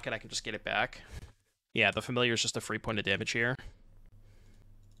they block it, I can just get it back. Yeah, the Familiar is just a free point of damage here.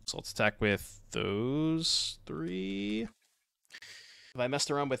 So let's attack with those 3. Have I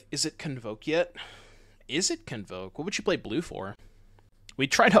messed around with Is It Convoke yet? Is it Convoke? What would you play blue for? We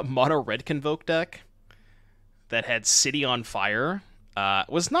tried a mono red Convoke deck that had City on Fire. It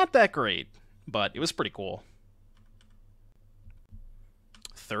was not that great, but it was pretty cool.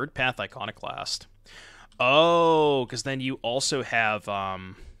 3rd Path Iconoclast. Oh, because then you also have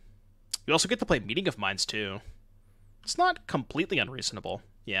you also get to play Meeting of Minds too. It's not completely unreasonable.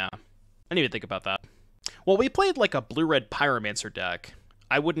 Yeah. I didn't even think about that. Well, we played like a blue-red Pyromancer deck.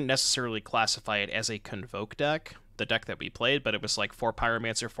 I wouldn't necessarily classify it as a Convoke deck, the deck that we played, but it was like 4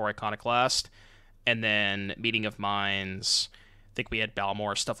 Pyromancer, 4 Iconoclast, and then Meeting of Minds. I think we had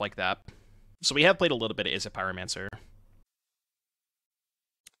Balmor, stuff like that. So we have played a little bit of Is it Pyromancer.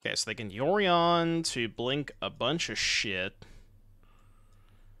 Okay, so they can Yorion to blink a bunch of shit.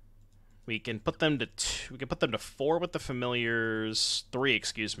 We can put them to 4 with the familiars, 3,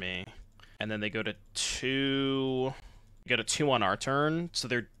 excuse me, and then they go to 2. Go to 2 on our turn. So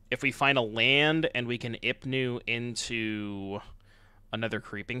they're if we find a land and we can Ipnu into another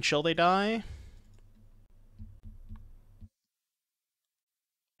Creeping Chill, they die.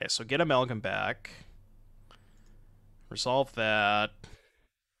 Okay, so get Amalgam back. Resolve that.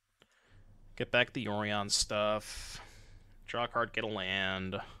 Get back the Yorion stuff. Draw a card, get a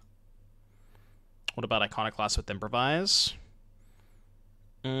land. What about Iconoclast with Improvise?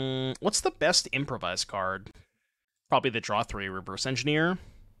 What's the best Improvise card? Probably the draw 3 Reverse Engineer.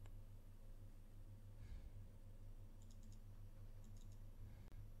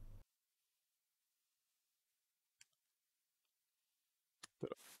 Go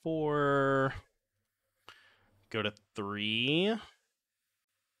to 4. Go to 3.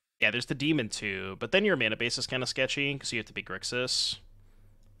 Yeah, there's the Demon too, but then your mana base is kind of sketchy because you have to be Grixis.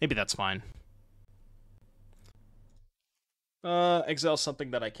 Maybe that's fine. Exile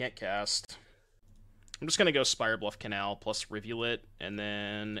something that I can't cast. I'm just gonna go Spirebluff Canal plus Rivulet, and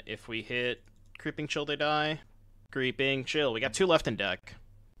then if we hit Creeping Chill, they die. Creeping Chill. We got 2 left in deck.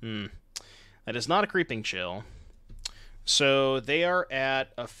 That is not a Creeping Chill. So they are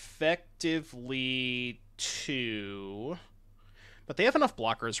at effectively 2. But they have enough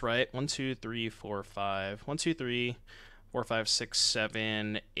blockers, right? 1, 2, 3, 4, 5. 1, 2, 3, 4, 5, 6,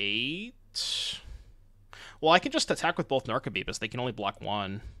 7, 8. Well, I can just attack with both Narcomoebas. They can only block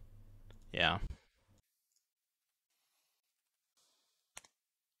 1. Yeah.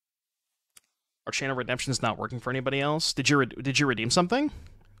 Our Chain of Redemption is not working for anybody else. Did you redeem something?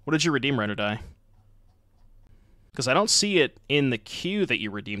 What did you redeem, Red or Die? Because I don't see it in the queue that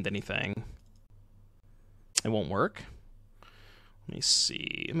you redeemed anything. It won't work. Let me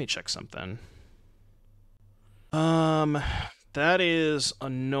see. Let me check something. That is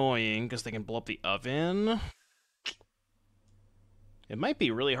annoying because they can blow up the oven. It might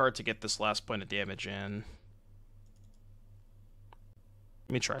be really hard to get this last point of damage in.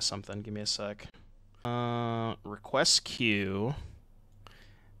 Let me try something. Give me a sec. Request queue.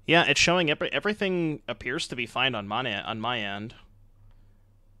 Yeah, it's showing everything appears to be fine on my end.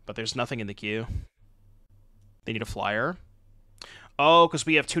 But there's nothing in the queue. They need a flyer. Oh, because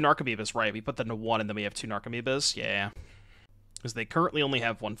we have 2 Narcomoebas, right. We put them to 1 and then we have 2 Narcomoebas. Yeah. Because they currently only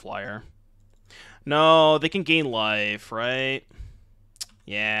have 1 flyer. No, they can gain life, right?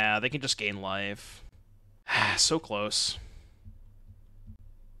 Yeah, they can just gain life. So close.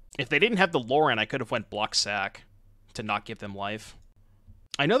 If they didn't have the Lauren, I could have went Block Sack to not give them life.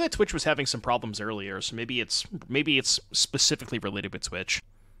 I know that Twitch was having some problems earlier, so maybe it's specifically related with Twitch.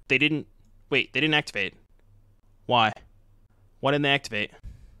 They didn't activate. Why? Why didn't they activate?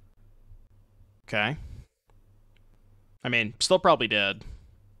 Okay. I mean, still probably dead.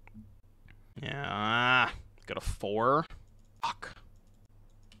 Yeah. Go to 4. Fuck.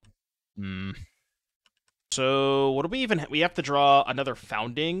 So, what do we even... We have to draw another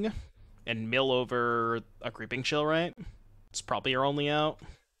Founding and mill over a Creeping Chill, right? It's probably our only out.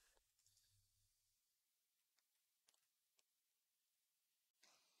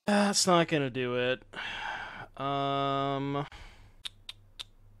 That's not gonna do it.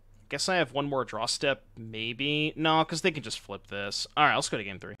 Guess I have one more draw step, maybe? No, because they can just flip this. Alright, let's go to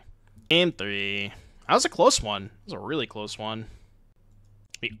game 3. Game 3. That was a close one. That was a really close one.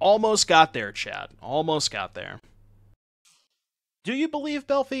 We almost got there, chat. Almost got there. Do you believe,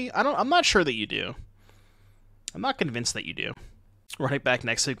 Belfie? I'm not sure that you do. I'm not convinced that you do. Running back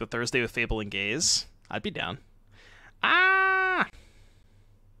next week with Thursday with Fable and Gaze. I'd be down. Ah!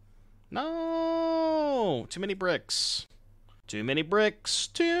 No! Too many bricks. Too many bricks.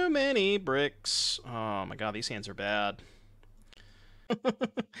 Too many bricks. Oh my god, these hands are bad.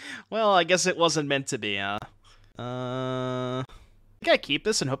 Well, I guess it wasn't meant to be, huh? I think I keep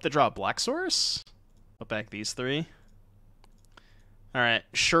this and hope to draw a black source. Put back these 3. Alright,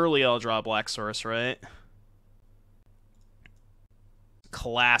 surely I'll draw a black source, right?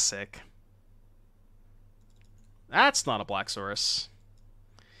 Classic. That's not a black source.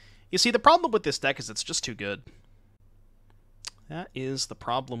 You see, the problem with this deck is it's just too good. That is the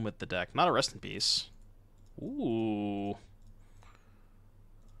problem with the deck. Not a rest in peace. Ooh.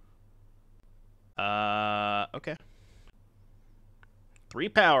 Okay. 3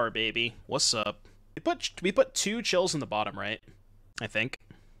 power, baby. What's up? We put 2 chills in the bottom, right? I think.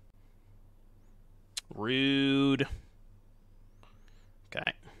 Rude.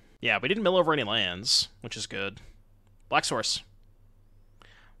 Okay. Yeah, we didn't mill over any lands, which is good. Black source.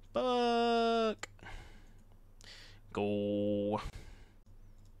 But Go.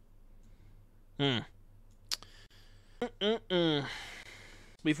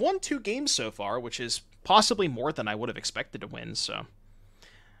 We've won 2 games so far, which is possibly more than I would have expected to win, so...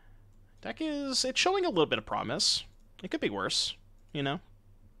 it's showing a little bit of promise. It could be worse, you know?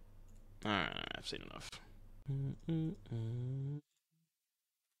 Alright, I've seen enough.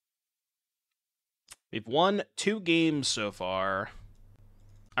 We've won 2 games so far.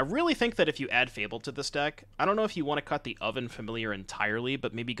 I really think that if you add Fable to this deck, I don't know if you want to cut the Oven Familiar entirely,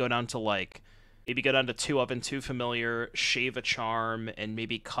 but maybe go down to, like... Maybe go down to 2 Oven, 2 Familiar, shave a Charm, and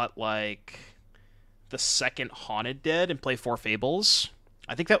maybe cut, like... the second Haunted Dead and play 4 Fables.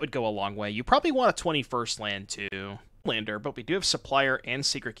 I think that would go a long way. You probably want a 21st land, too. Lander, but we do have Supplier and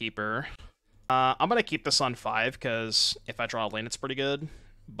Secretkeeper. I'm going to keep this on 5, because if I draw a land, it's pretty good.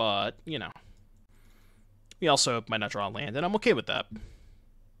 But, you know. We also might not draw a land, and I'm okay with that.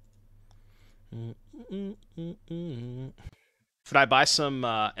 Should I buy some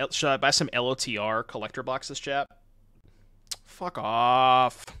LOTR collector boxes, chat? Fuck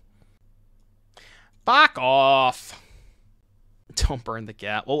off. Fuck off. Don't burn the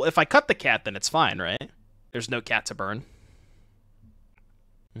cat. Well, if I cut the cat, then it's fine, right? There's no cat to burn.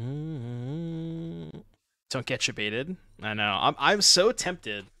 Don't get you baited. I know. I'm so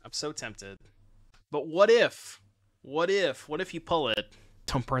tempted. I'm so tempted. But what if? What if you pull it?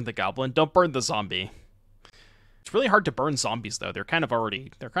 Don't burn the goblin. Don't burn the zombie. It's really hard to burn zombies, though. They're kind of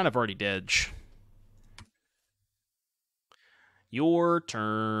already dead. Your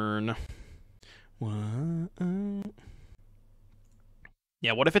turn. What?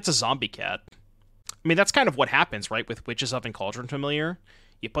 Yeah, what if it's a zombie cat? I mean, that's kind of what happens, right, with Witch's Oven Cauldron Familiar.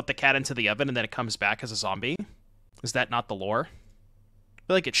 You put the cat into the oven, and then it comes back as a zombie. Is that not the lore? I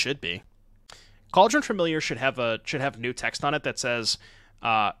feel like it should be. Cauldron Familiar should have new text on it that says,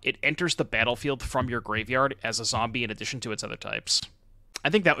 it enters the battlefield from your graveyard as a zombie in addition to its other types. I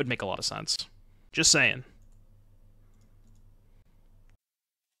think that would make a lot of sense. Just saying.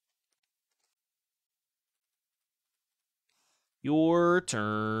 Your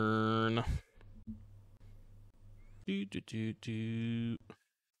turn.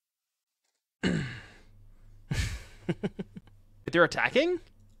 They're attacking?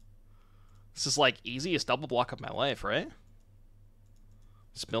 This is like easiest double block of my life, right?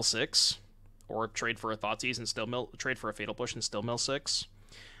 Just mill 6. Or trade for a Thoughtseize and still mill, trade for a Fatal Push and still mill 6.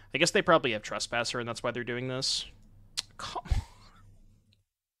 I guess they probably have Trespasser and that's why they're doing this. Come on.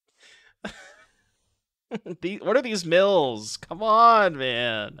 What are these mills? Come on,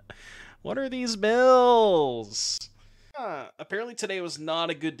 man. What are these mills? Apparently today was not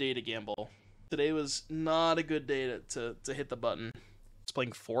a good day to gamble. Today was not a good day to hit the button. He's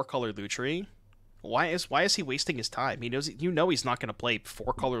playing 4-color Lutri. Why is he wasting his time? He knows he's not going to play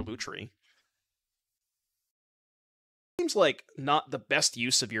 4-color Lutri. Seems like not the best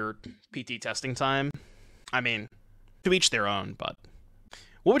use of your PT testing time. I mean, to each their own, but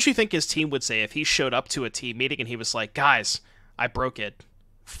what would you think his team would say if he showed up to a team meeting and he was like, guys, I broke it.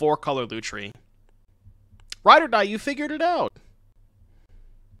 4-color Lutri. Ride or Die, you figured it out.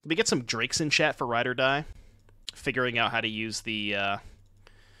 Did we get some Drakes in chat for Ride or Die? Figuring out how to use the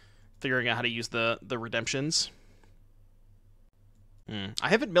redemptions. I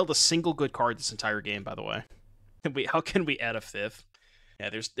haven't milled a single good card this entire game, by the way. How can we add a 5th? Yeah,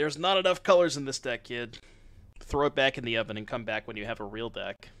 there's not enough colors in this deck, kid. Throw it back in the oven and come back when you have a real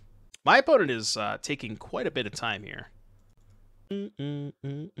deck. My opponent is taking quite a bit of time here.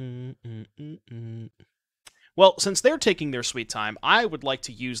 Well, since they're taking their sweet time, I would like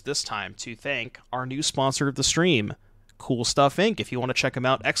to use this time to thank our new sponsor of the stream, Cool Stuff Inc. If you want to check them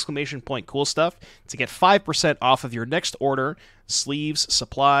out, !Cool Stuff, to get 5% off of your next order. Sleeves,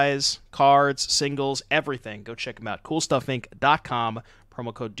 supplies, cards, singles, everything. Go check them out. CoolStuffInc.com.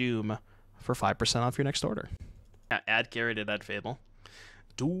 Promo code DOOM for 5% off your next order. Add Gary to that Fable.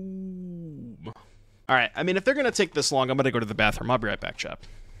 Doom. Alright, I mean, if they're going to take this long, I'm going to go to the bathroom. I'll be right back, chat.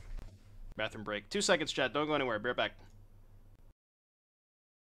 Bathroom break. 2 seconds, chat. Don't go anywhere. Be right back.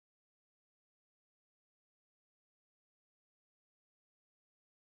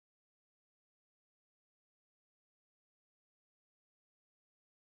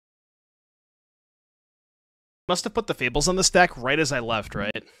 Must have put the Fables on the stack right as I left,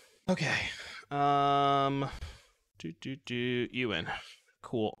 right? Okay. You in.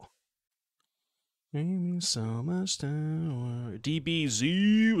 Cool. So much time.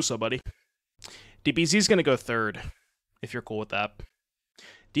 DBZ. What's up, buddy? DBZ's gonna go 3rd, if you're cool with that.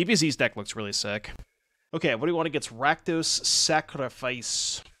 DBZ's deck looks really sick. Okay, what do we want against Rakdos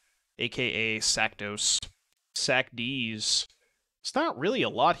Sacrifice, aka Sakdos? Sac D's. It's not really a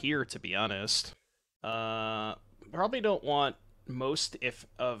lot here, to be honest. probably don't want most, if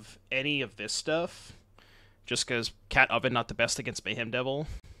of any of this stuff, just because Cat Oven not the best against Mayhem Devil.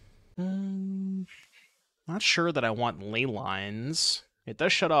 Not sure that I want Leylines. It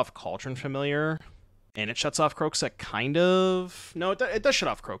does shut off Cauldron Familiar, and it shuts off Kroxa, kind of. No, it does shut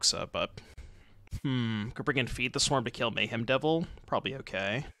off Kroxa, but could bring in Feed the Swarm to kill Mayhem Devil. Probably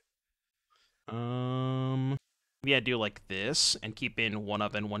okay. Maybe I do like this and keep in 1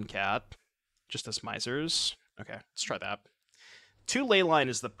 Oven, 1 Cat, just as Misers. Okay, let's try that. 2 Leyline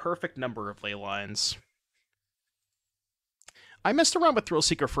is the perfect number of Leylines. I messed around with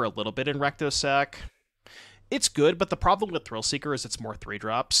Thrillseeker for a little bit in Rectosac. It's good, but the problem with Thrillseeker is it's more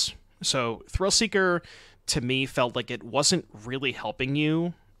 3-drops. So Thrillseeker, to me, felt like it wasn't really helping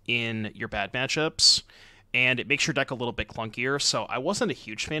you in your bad matchups, and it makes your deck a little bit clunkier, so I wasn't a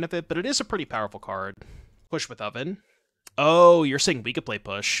huge fan of it, but it is a pretty powerful card. Push with Oven. Oh, you're saying we could play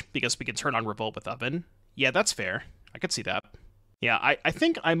Push, because we can turn on Revolt with Oven. Yeah, that's fair. I could see that. Yeah, I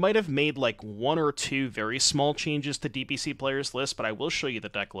think I might have made like 1 or 2 very small changes to DPC players list, but I will show you the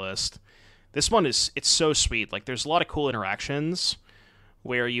deck list. This one it's so sweet. Like, there's a lot of cool interactions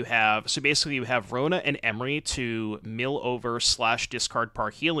where you have, so basically you have Rona and Emery to mill over / discard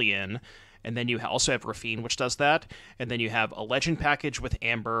Parhelion, and then you also have Rafine, which does that, and then you have a Legend package with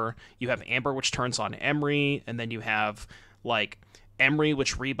Amber, you have Amber, which turns on Emery, and then you have, like, Emery,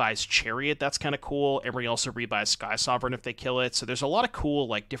 which rebuys Chariot, that's kind of cool. Emery also rebuys Sky Sovereign if they kill it, so there's a lot of cool,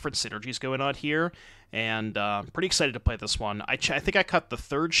 like, different synergies going on here, and I'm pretty excited to play this one. I think I cut the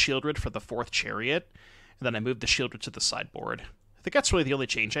 3rd Shieldred for the 4th Chariot, and then I moved the Shieldred to the sideboard. I think that's really the only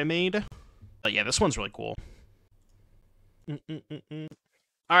change I made. But yeah, this one's really cool.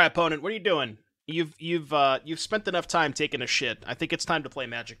 Alright, opponent, what are you doing? You've spent enough time taking a shit. I think it's time to play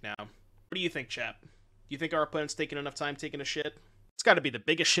Magic now. What do you think, chap? Do you think our opponent's taking enough time taking a shit? It's gotta be the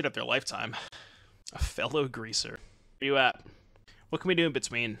biggest shit of their lifetime. A fellow greaser. Where you at? What can we do in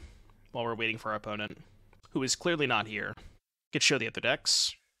between while we're waiting for our opponent, who is clearly not here? Could show the other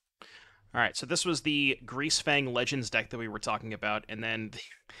decks. Alright, so this was the Greasefang Legends deck that we were talking about, and then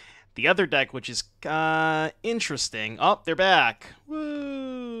the other deck, which is interesting. Oh, they're back.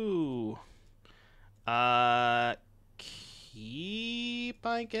 Woo! Keep,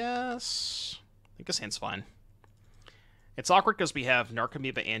 I guess? I think this hand's fine. It's awkward because we have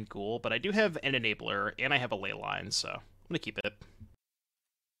Narcomoeba and Ghoul, but I do have an Enabler, and I have a Leyline, so I'm going to keep it.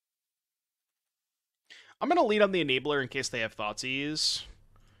 I'm going to lead on the Enabler in case they have Thoughtseize,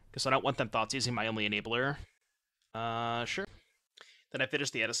 because I don't want them Thoughtseizing my only Enabler. Sure. Then I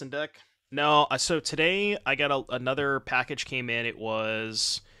finished the Edison deck. No, so today I got another package came in. It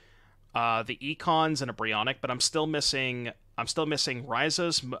was the Econs and a Bryonic, but I'm still missing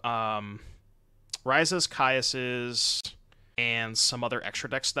Ryza's, Caius's, and some other extra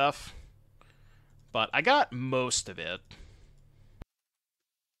deck stuff. But I got most of it.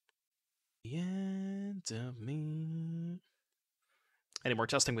 The end of me. Any more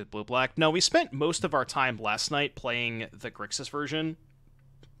testing with blue-black? No, we spent most of our time last night playing the Grixis version.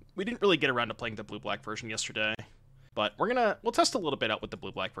 We didn't really get around to playing the blue-black version yesterday. But we'll test a little bit out with the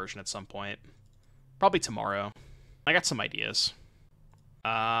blue-black version at some point. Probably tomorrow. I got some ideas.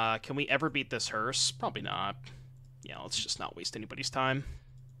 Can we ever beat this hearse? Probably not. Yeah, let's just not waste anybody's time.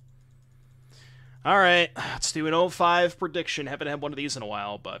 Alright, let's do an 0-5 prediction. Haven't had one of these in a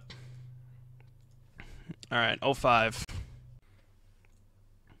while, but... Alright, 0-5.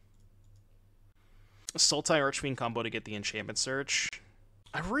 Sultai Archfiend combo to get the enchantment search.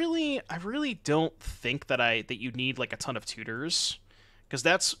 I really don't think that you need like a ton of tutors,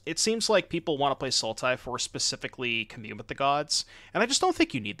 because it seems like people want to play Sultai for specifically commune with the gods, and I just don't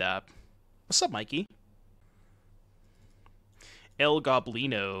think you need that. What's up, Mikey? El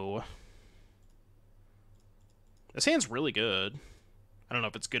Goblino. This hand's really good. I don't know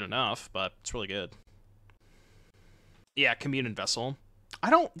if it's good enough, but it's really good. Yeah, commune and vessel. I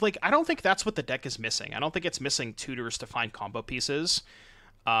don't think that's what the deck is missing. I don't think it's missing tutors to find combo pieces.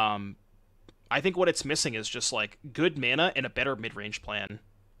 I think what it's missing is just like good mana and a better mid-range plan.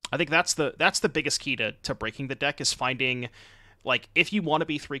 I think that's the biggest key to breaking the deck, is finding, like, if you want to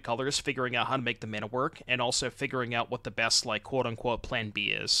be 3 colors, figuring out how to make the mana work, and also figuring out what the best, like, quote-unquote plan B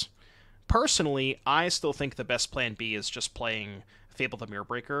is. Personally, I still think the best plan B is just playing Fable the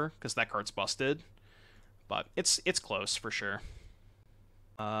Mirrorbreaker, because that card's busted. But it's close for sure.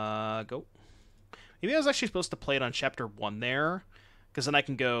 Go. Maybe I was actually supposed to play it on Chapter 1 there, because then I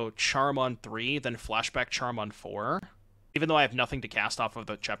can go Charm on 3, then Flashback Charm on 4. Even though I have nothing to cast off of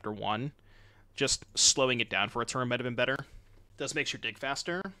the Chapter 1, just slowing it down for a turn might have been better. Does makes your dig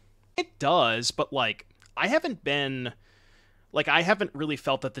faster? It does, but, like, I haven't really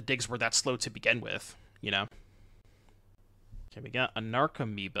felt that the digs were that slow to begin with, you know? Okay, we got a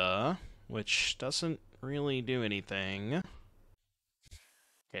Narcomoeba, which doesn't really do anything.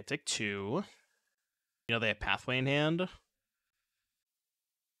 Okay, take 2. You know they have Pathway in hand?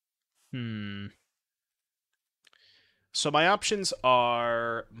 So my options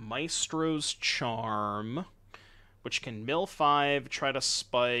are Maestros Charm, which can mill 5, try to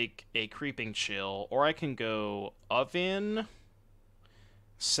spike a Creeping Chill, or I can go Oven,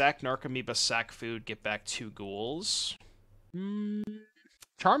 sack Narcomoeba, sack food, get back 2 ghouls.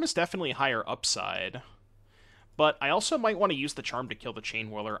 Charm is definitely higher upside, but I also might want to use the Charm to kill the Chain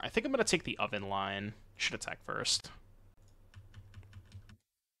Whirler. I think I'm going to take the Oven line. Should attack first.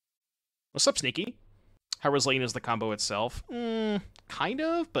 What's up, Sneaky? How resilient is the combo itself? Kind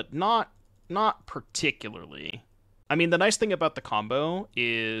of, but not particularly. I mean, the nice thing about the combo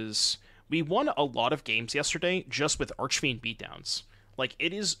is we won a lot of games yesterday just with Archfiend beatdowns. Like,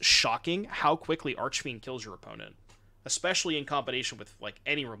 it is shocking how quickly Archfiend kills your opponent, especially in combination with, like,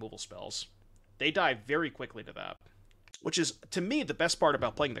 any removal spells. They die very quickly to that, which is, to me, the best part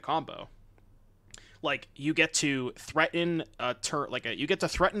about playing the combo. Like, you get to threaten a turn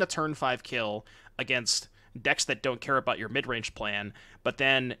 5 kill against decks that don't care about your mid-range plan, but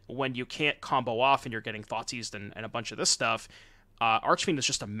then when you can't combo off and you're getting Thoughtseize and a bunch of this stuff, Archfiend is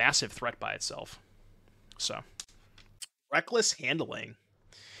just a massive threat by itself. So, Reckless Handling.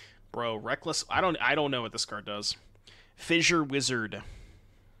 Bro, Reckless... I don't know what this card does. Fissure Wizard.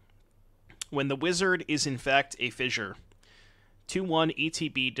 When the wizard is in fact a fissure. 2/1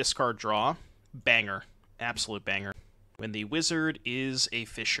 ETB, discard, draw. Banger. Absolute banger. When the wizard is a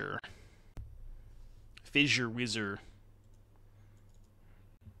fissure. Fissure Wizard.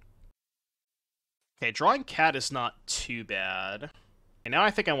 Okay, drawing cat is not too bad. And now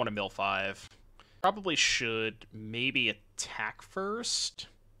I think I want to mill 5. Probably should maybe attack first.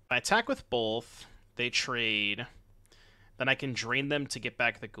 If I attack with both, they trade. Then I can drain them to get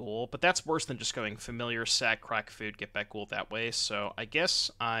back the ghoul. But that's worse than just going familiar, sack, crack food, get back ghoul that way. So I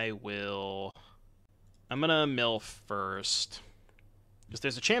guess I'm going to mill first. Because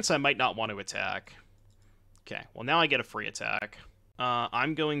there's a chance I might not want to attack. Okay, well now I get a free attack.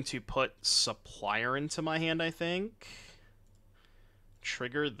 I'm going to put Supplier into my hand, I think.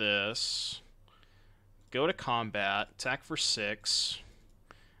 Trigger this. Go to combat. Attack for 6.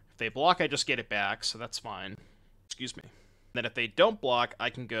 If they block, I just get it back, so that's fine. Excuse me. Then if they don't block, I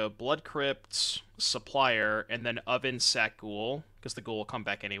can go Blood Crypt, Supplier, and then Oven, sack Ghoul, because the Ghoul will come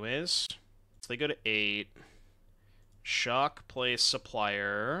back anyways. So they go to 8. Shock, play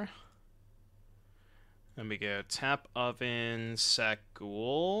Supplier. Then we go tap Oven, sack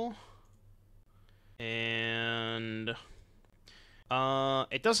Ghoul. And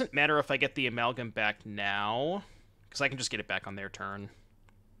it doesn't matter if I get the Amalgam back now, because I can just get it back on their turn.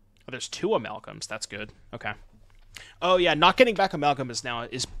 Oh, there's 2 Amalgams. That's good. Okay. Oh yeah, not getting back Amalgam now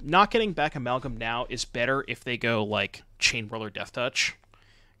is better if they go like Chain Whirler, Death Touch,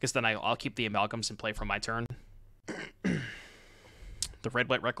 because then I'll keep the Amalgams in play for my turn. The Red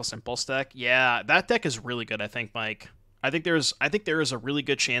White Reckless Impulse deck, yeah, that deck is really good. I think, Mike. I think there is a really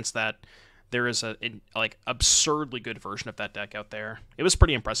good chance that there is a like absurdly good version of that deck out there. It was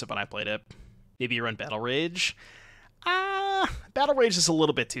pretty impressive when I played it. Maybe you run Battle Rage. Battle Rage is a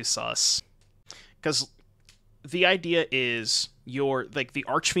little bit too sus, because the idea is your like the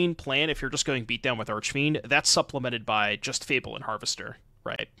Archfiend plan. If you're just going beatdown with Archfiend, that's supplemented by just Fable and Harvester,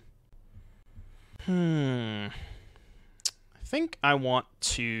 right? I think I want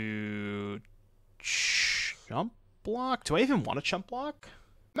to chump block. Do I even want to chump block?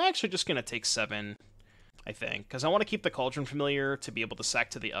 I'm actually just going to take 7, I think, because I want to keep the Cauldron familiar to be able to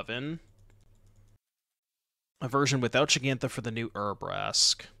sack to the Oven. A version without Jegantha for the new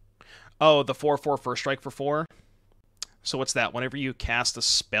Urbrask. Oh, the 4/4 first strike for 4? So what's that? Whenever you cast a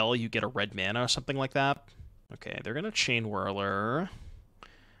spell, you get a red mana or something like that? Okay, they're going to Chain Whirler.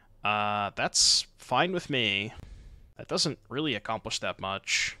 That's fine with me. That doesn't really accomplish that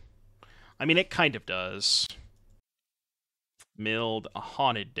much. I mean, it kind of does. Milled a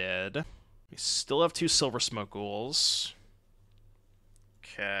Haunted Dead. We still have 2 Silversmote Ghouls.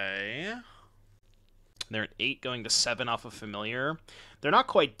 Okay. They're at 8 going to 7 off of Familiar. They're not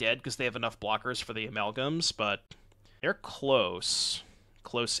quite dead because they have enough blockers for the Amalgams, but they're close.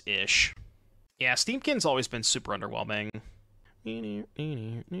 Close-ish. Yeah, Steamkin's always been super underwhelming.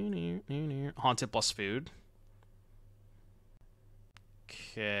 Haunted plus food.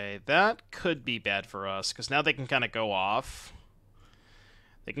 Okay, that could be bad for us, because now they can kind of go off.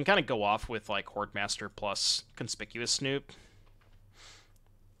 They can kind of go off with, like, Horde Master plus Conspicuous Snoop.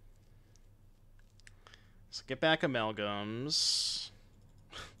 So get back Amalgams.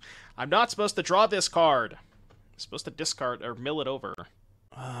 I'm not supposed to draw this card. Supposed to discard or mill it over.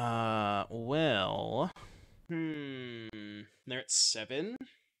 Well... They're at 7.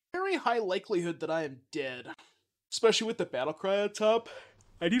 Very high likelihood that I am dead. Especially with the battle cry on top.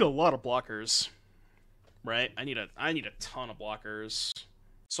 I need a lot of blockers. Right? I need a ton of blockers.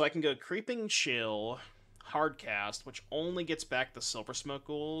 So I can go Creeping Chill, Hardcast, which only gets back the Silversmote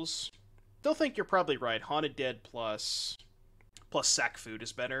Ghouls. Still think you're probably right. Haunted Dead plus Sack Food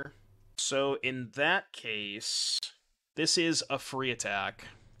is better. So in that case, this is a free attack.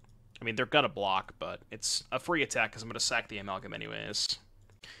 I mean, they're gonna block, but it's a free attack because I'm gonna sack the Amalgam anyways.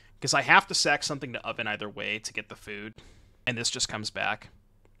 Because I have to sack something to Oven either way to get the food, and this just comes back.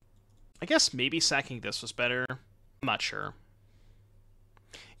 I guess maybe sacking this was better. I'm not sure.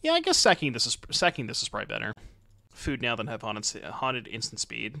 Yeah, I guess sacking this is probably better. Food now than have haunted instant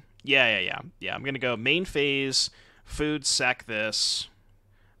speed. Yeah. I'm gonna go main phase, food, sack this,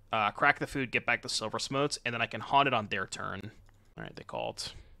 crack the food, get back the Silversmotes, and then I can haunt it on their turn. All right, they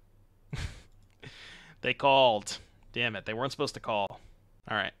called. They called. Damn it, they weren't supposed to call.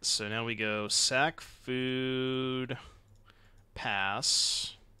 All right, so now we go sack food,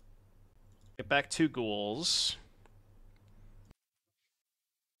 pass, get back 2 ghouls.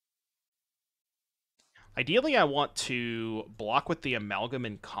 Ideally, I want to block with the Amalgam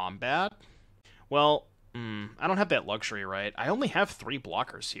in combat. Well, I don't have that luxury, right? I only have 3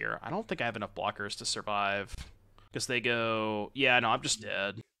 blockers here. I don't think I have enough blockers to survive. Because they go, yeah, no, I'm just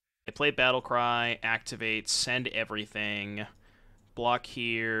dead. They play Battle Cry, activate, send everything. Block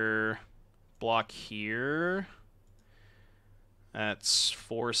here. Block here. That's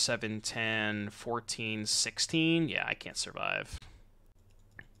 4, 7, 10, 14, 16. Yeah, I can't survive.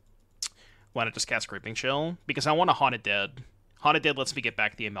 Why not just cast Creeping Chill? Because I want a Haunted Dead. Haunted Dead lets me get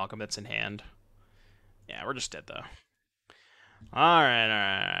back the Amalgam that's in hand. Yeah, we're just dead, though.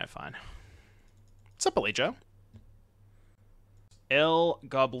 Alright, fine. What's up, Alejo? El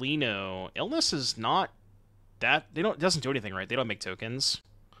Goblino. Illness is not that... It doesn't do anything, right? They don't make tokens.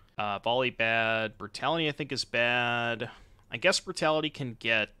 Volley bad. Brutality, I think, is bad. I guess Brutality can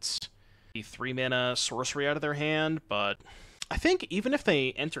get the 3-mana sorcery out of their hand, but... I think even if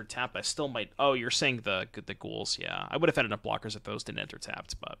they enter tapped, I still might... Oh, you're saying the ghouls, yeah. I would have had enough blockers if those didn't enter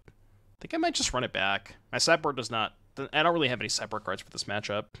tapped, but... I think I might just run it back. My sideboard does not... I don't really have any sideboard cards for this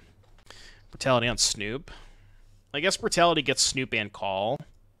matchup. Brutality on Snoop. I guess Brutality gets Snoop and Call.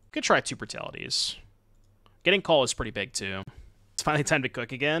 Could try 2 Brutalities. Getting Call is pretty big, too. It's finally time to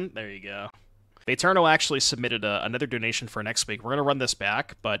cook again. There you go. Vaterno actually submitted another donation for next week. We're going to run this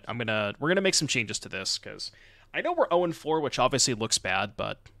back, but we're going to make some changes to this, because... I know we're 0-4, which obviously looks bad,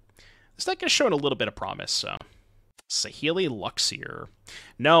 but this deck is showing a little bit of promise, so... Saheeli Luxior.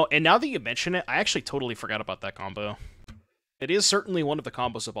 No, and now that you mention it, I actually totally forgot about that combo. It is certainly one of the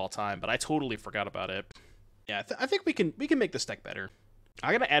combos of all time, but I totally forgot about it. Yeah, I think we can make this deck better.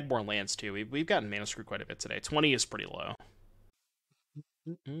 I gotta add more lands, too. We've gotten mana screwed quite a bit today. 20 is pretty low.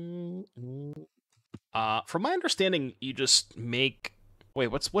 From my understanding, you just make... Wait,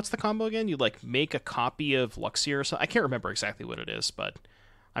 what's the combo again? You, like, make a copy of Luxior or something? I can't remember exactly what it is, but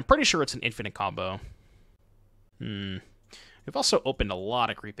I'm pretty sure it's an infinite combo. We've also opened a lot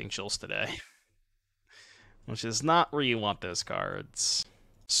of Creeping Chills today. Which is not where you want those cards.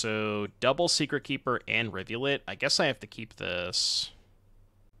 So, double Secretkeeper and Rivulet. I guess I have to keep this.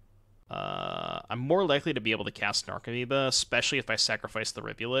 I'm more likely to be able to cast Narcomoeba, especially if I sacrifice the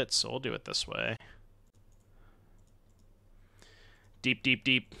Rivulet, so we'll do it this way. Deep, deep,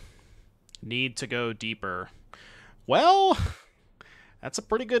 deep. Need to go deeper. Well, that's a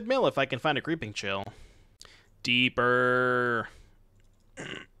pretty good mill if I can find a Creeping Chill. Deeper.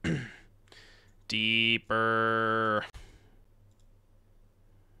 Deeper.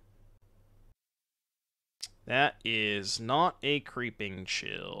 That is not a Creeping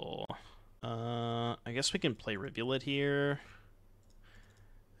Chill. I guess we can play Rivulet here.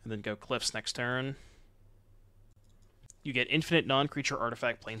 And then go Cliffs next turn. You get infinite non-creature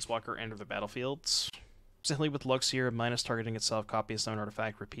artifact planeswalker enter the battlefields. Simply with Luxior, minus targeting itself, copy a summon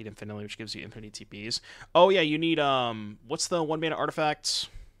artifact, repeat infinitely, which gives you infinite TPs. Oh yeah, you need, what's the 1-mana artifact?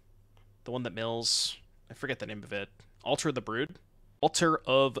 The one that mills. I forget the name of it. Altar the Brood? Altar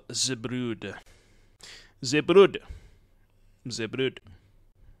of the Brood. The Brood. The Brood.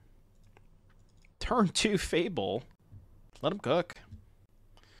 Turn 2 Fable. Let him cook.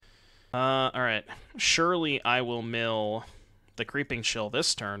 Alright. Surely I will mill the Creeping Chill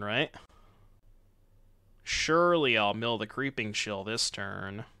this turn, right? Surely I'll mill the Creeping Chill this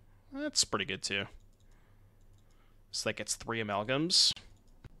turn. That's pretty good, too. So that gets 3 Amalgams.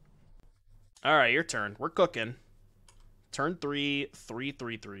 Alright, your turn. We're cooking. Turn 3, 3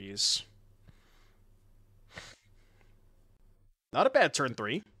 3/3s. Not a bad turn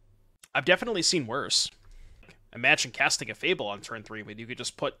 3. I've definitely seen worse. Imagine casting a Fable on turn 3 when you could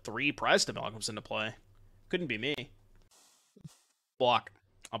just put 3 Prized Amalgams into play. Couldn't be me. Block.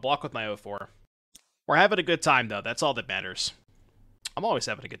 I'll block with my 0-4. We're having a good time, though. That's all that matters. I'm always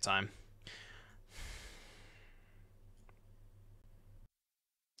having a good time.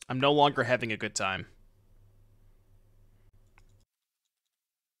 I'm no longer having a good time.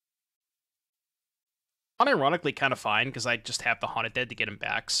 Unironically kind of fine, because I just have the Haunted Dead to get him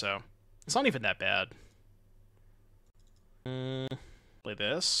back, so it's not even that bad. Play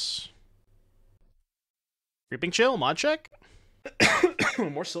this. Creeping Chill, mod check.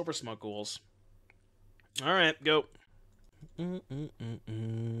 More Silversmote Ghouls. Alright, go. We're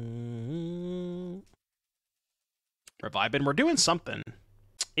vibing. We're doing something.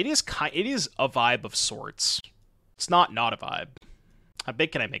 It is a vibe of sorts. It's not a vibe. How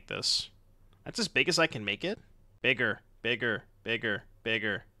big can I make this? That's as big as I can make it. Bigger, bigger, bigger,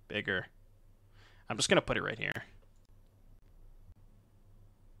 bigger, bigger. I'm just gonna put it right here.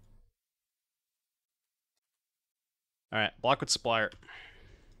 Alright, block with Supplier.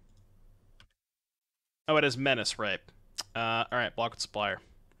 Oh, it has Menace, right. Alright, block with Supplier.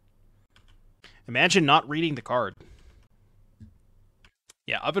 Imagine not reading the card.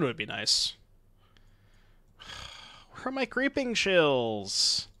 Yeah, Oven would be nice. Where are my Creeping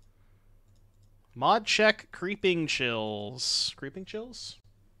Chills? Mod check Creeping Chills. Creeping Chills?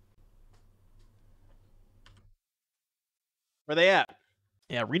 Where are they at?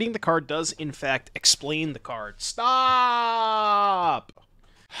 Yeah, reading the card does, in fact, explain the card. Stop!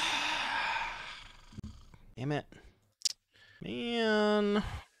 Damn it. Man.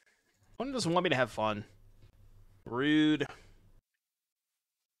 One doesn't want me to have fun. Rude.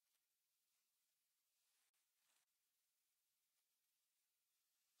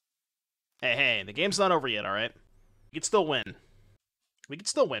 Hey, the game's not over yet, alright? We can still win. We can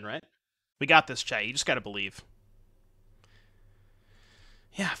still win, right? We got this, chat. You just gotta believe.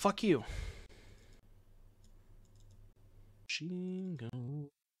 Yeah, fuck you.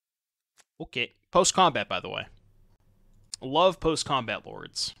 Okay, post-combat, by the way. Love post-combat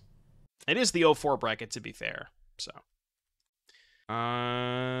lords. It is the 0-4 bracket, to be fair, so.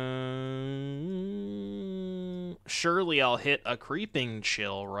 Surely I'll hit a Creeping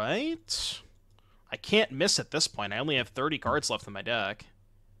Chill, right? I can't miss at this point. I only have 30 cards left in my deck.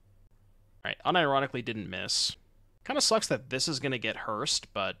 Alright, unironically didn't miss. Kind of sucks that this is going to get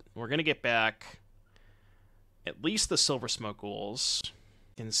Hearst, but we're going to get back at least the Silversmote Ghouls.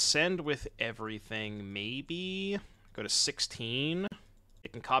 Can send with everything, maybe. Go to 16.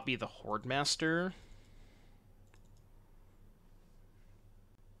 It can copy the Horde Master.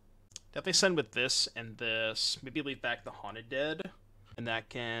 Definitely send with this and this. Maybe leave back the Haunted Dead. And that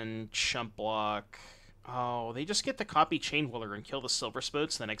can chump block. Oh, they just get to copy Chainwhirler and kill the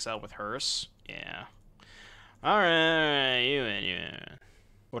Silversmotes, then exile with Hearst. Yeah. Alright, you win.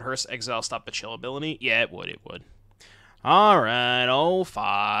 Would Hearst exile stop the chill ability? Yeah, it would. Alright,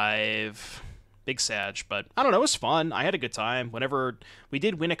 0-5. Big Sag, but I don't know, it was fun. I had a good time. Whenever we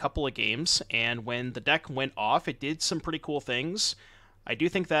did win a couple of games, and when the deck went off, it did some pretty cool things. I do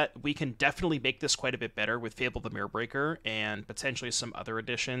think that we can definitely make this quite a bit better with Fable the Mirrorbreaker, and potentially some other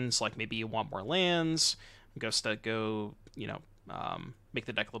additions, like maybe you want more lands, go, you know, make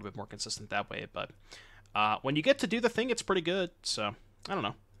the deck a little bit more consistent that way, but when you get to do the thing, it's pretty good, so, I don't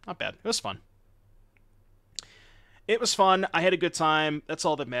know. Not bad. It was fun. It was fun. I had a good time. That's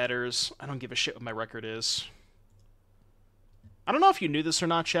all that matters. I don't give a shit what my record is. I don't know if you knew this or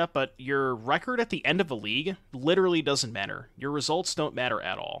not, chat, but your record at the end of a league literally doesn't matter. Your results don't matter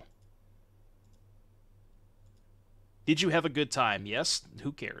at all. Did you have a good time? Yes?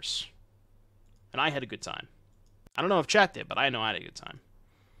 Who cares? And I had a good time. I don't know if chat did, but I know I had a good time.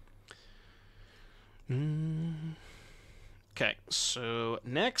 Okay, so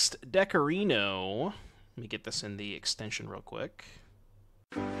next, Decorino. Let me get this in the extension real quick.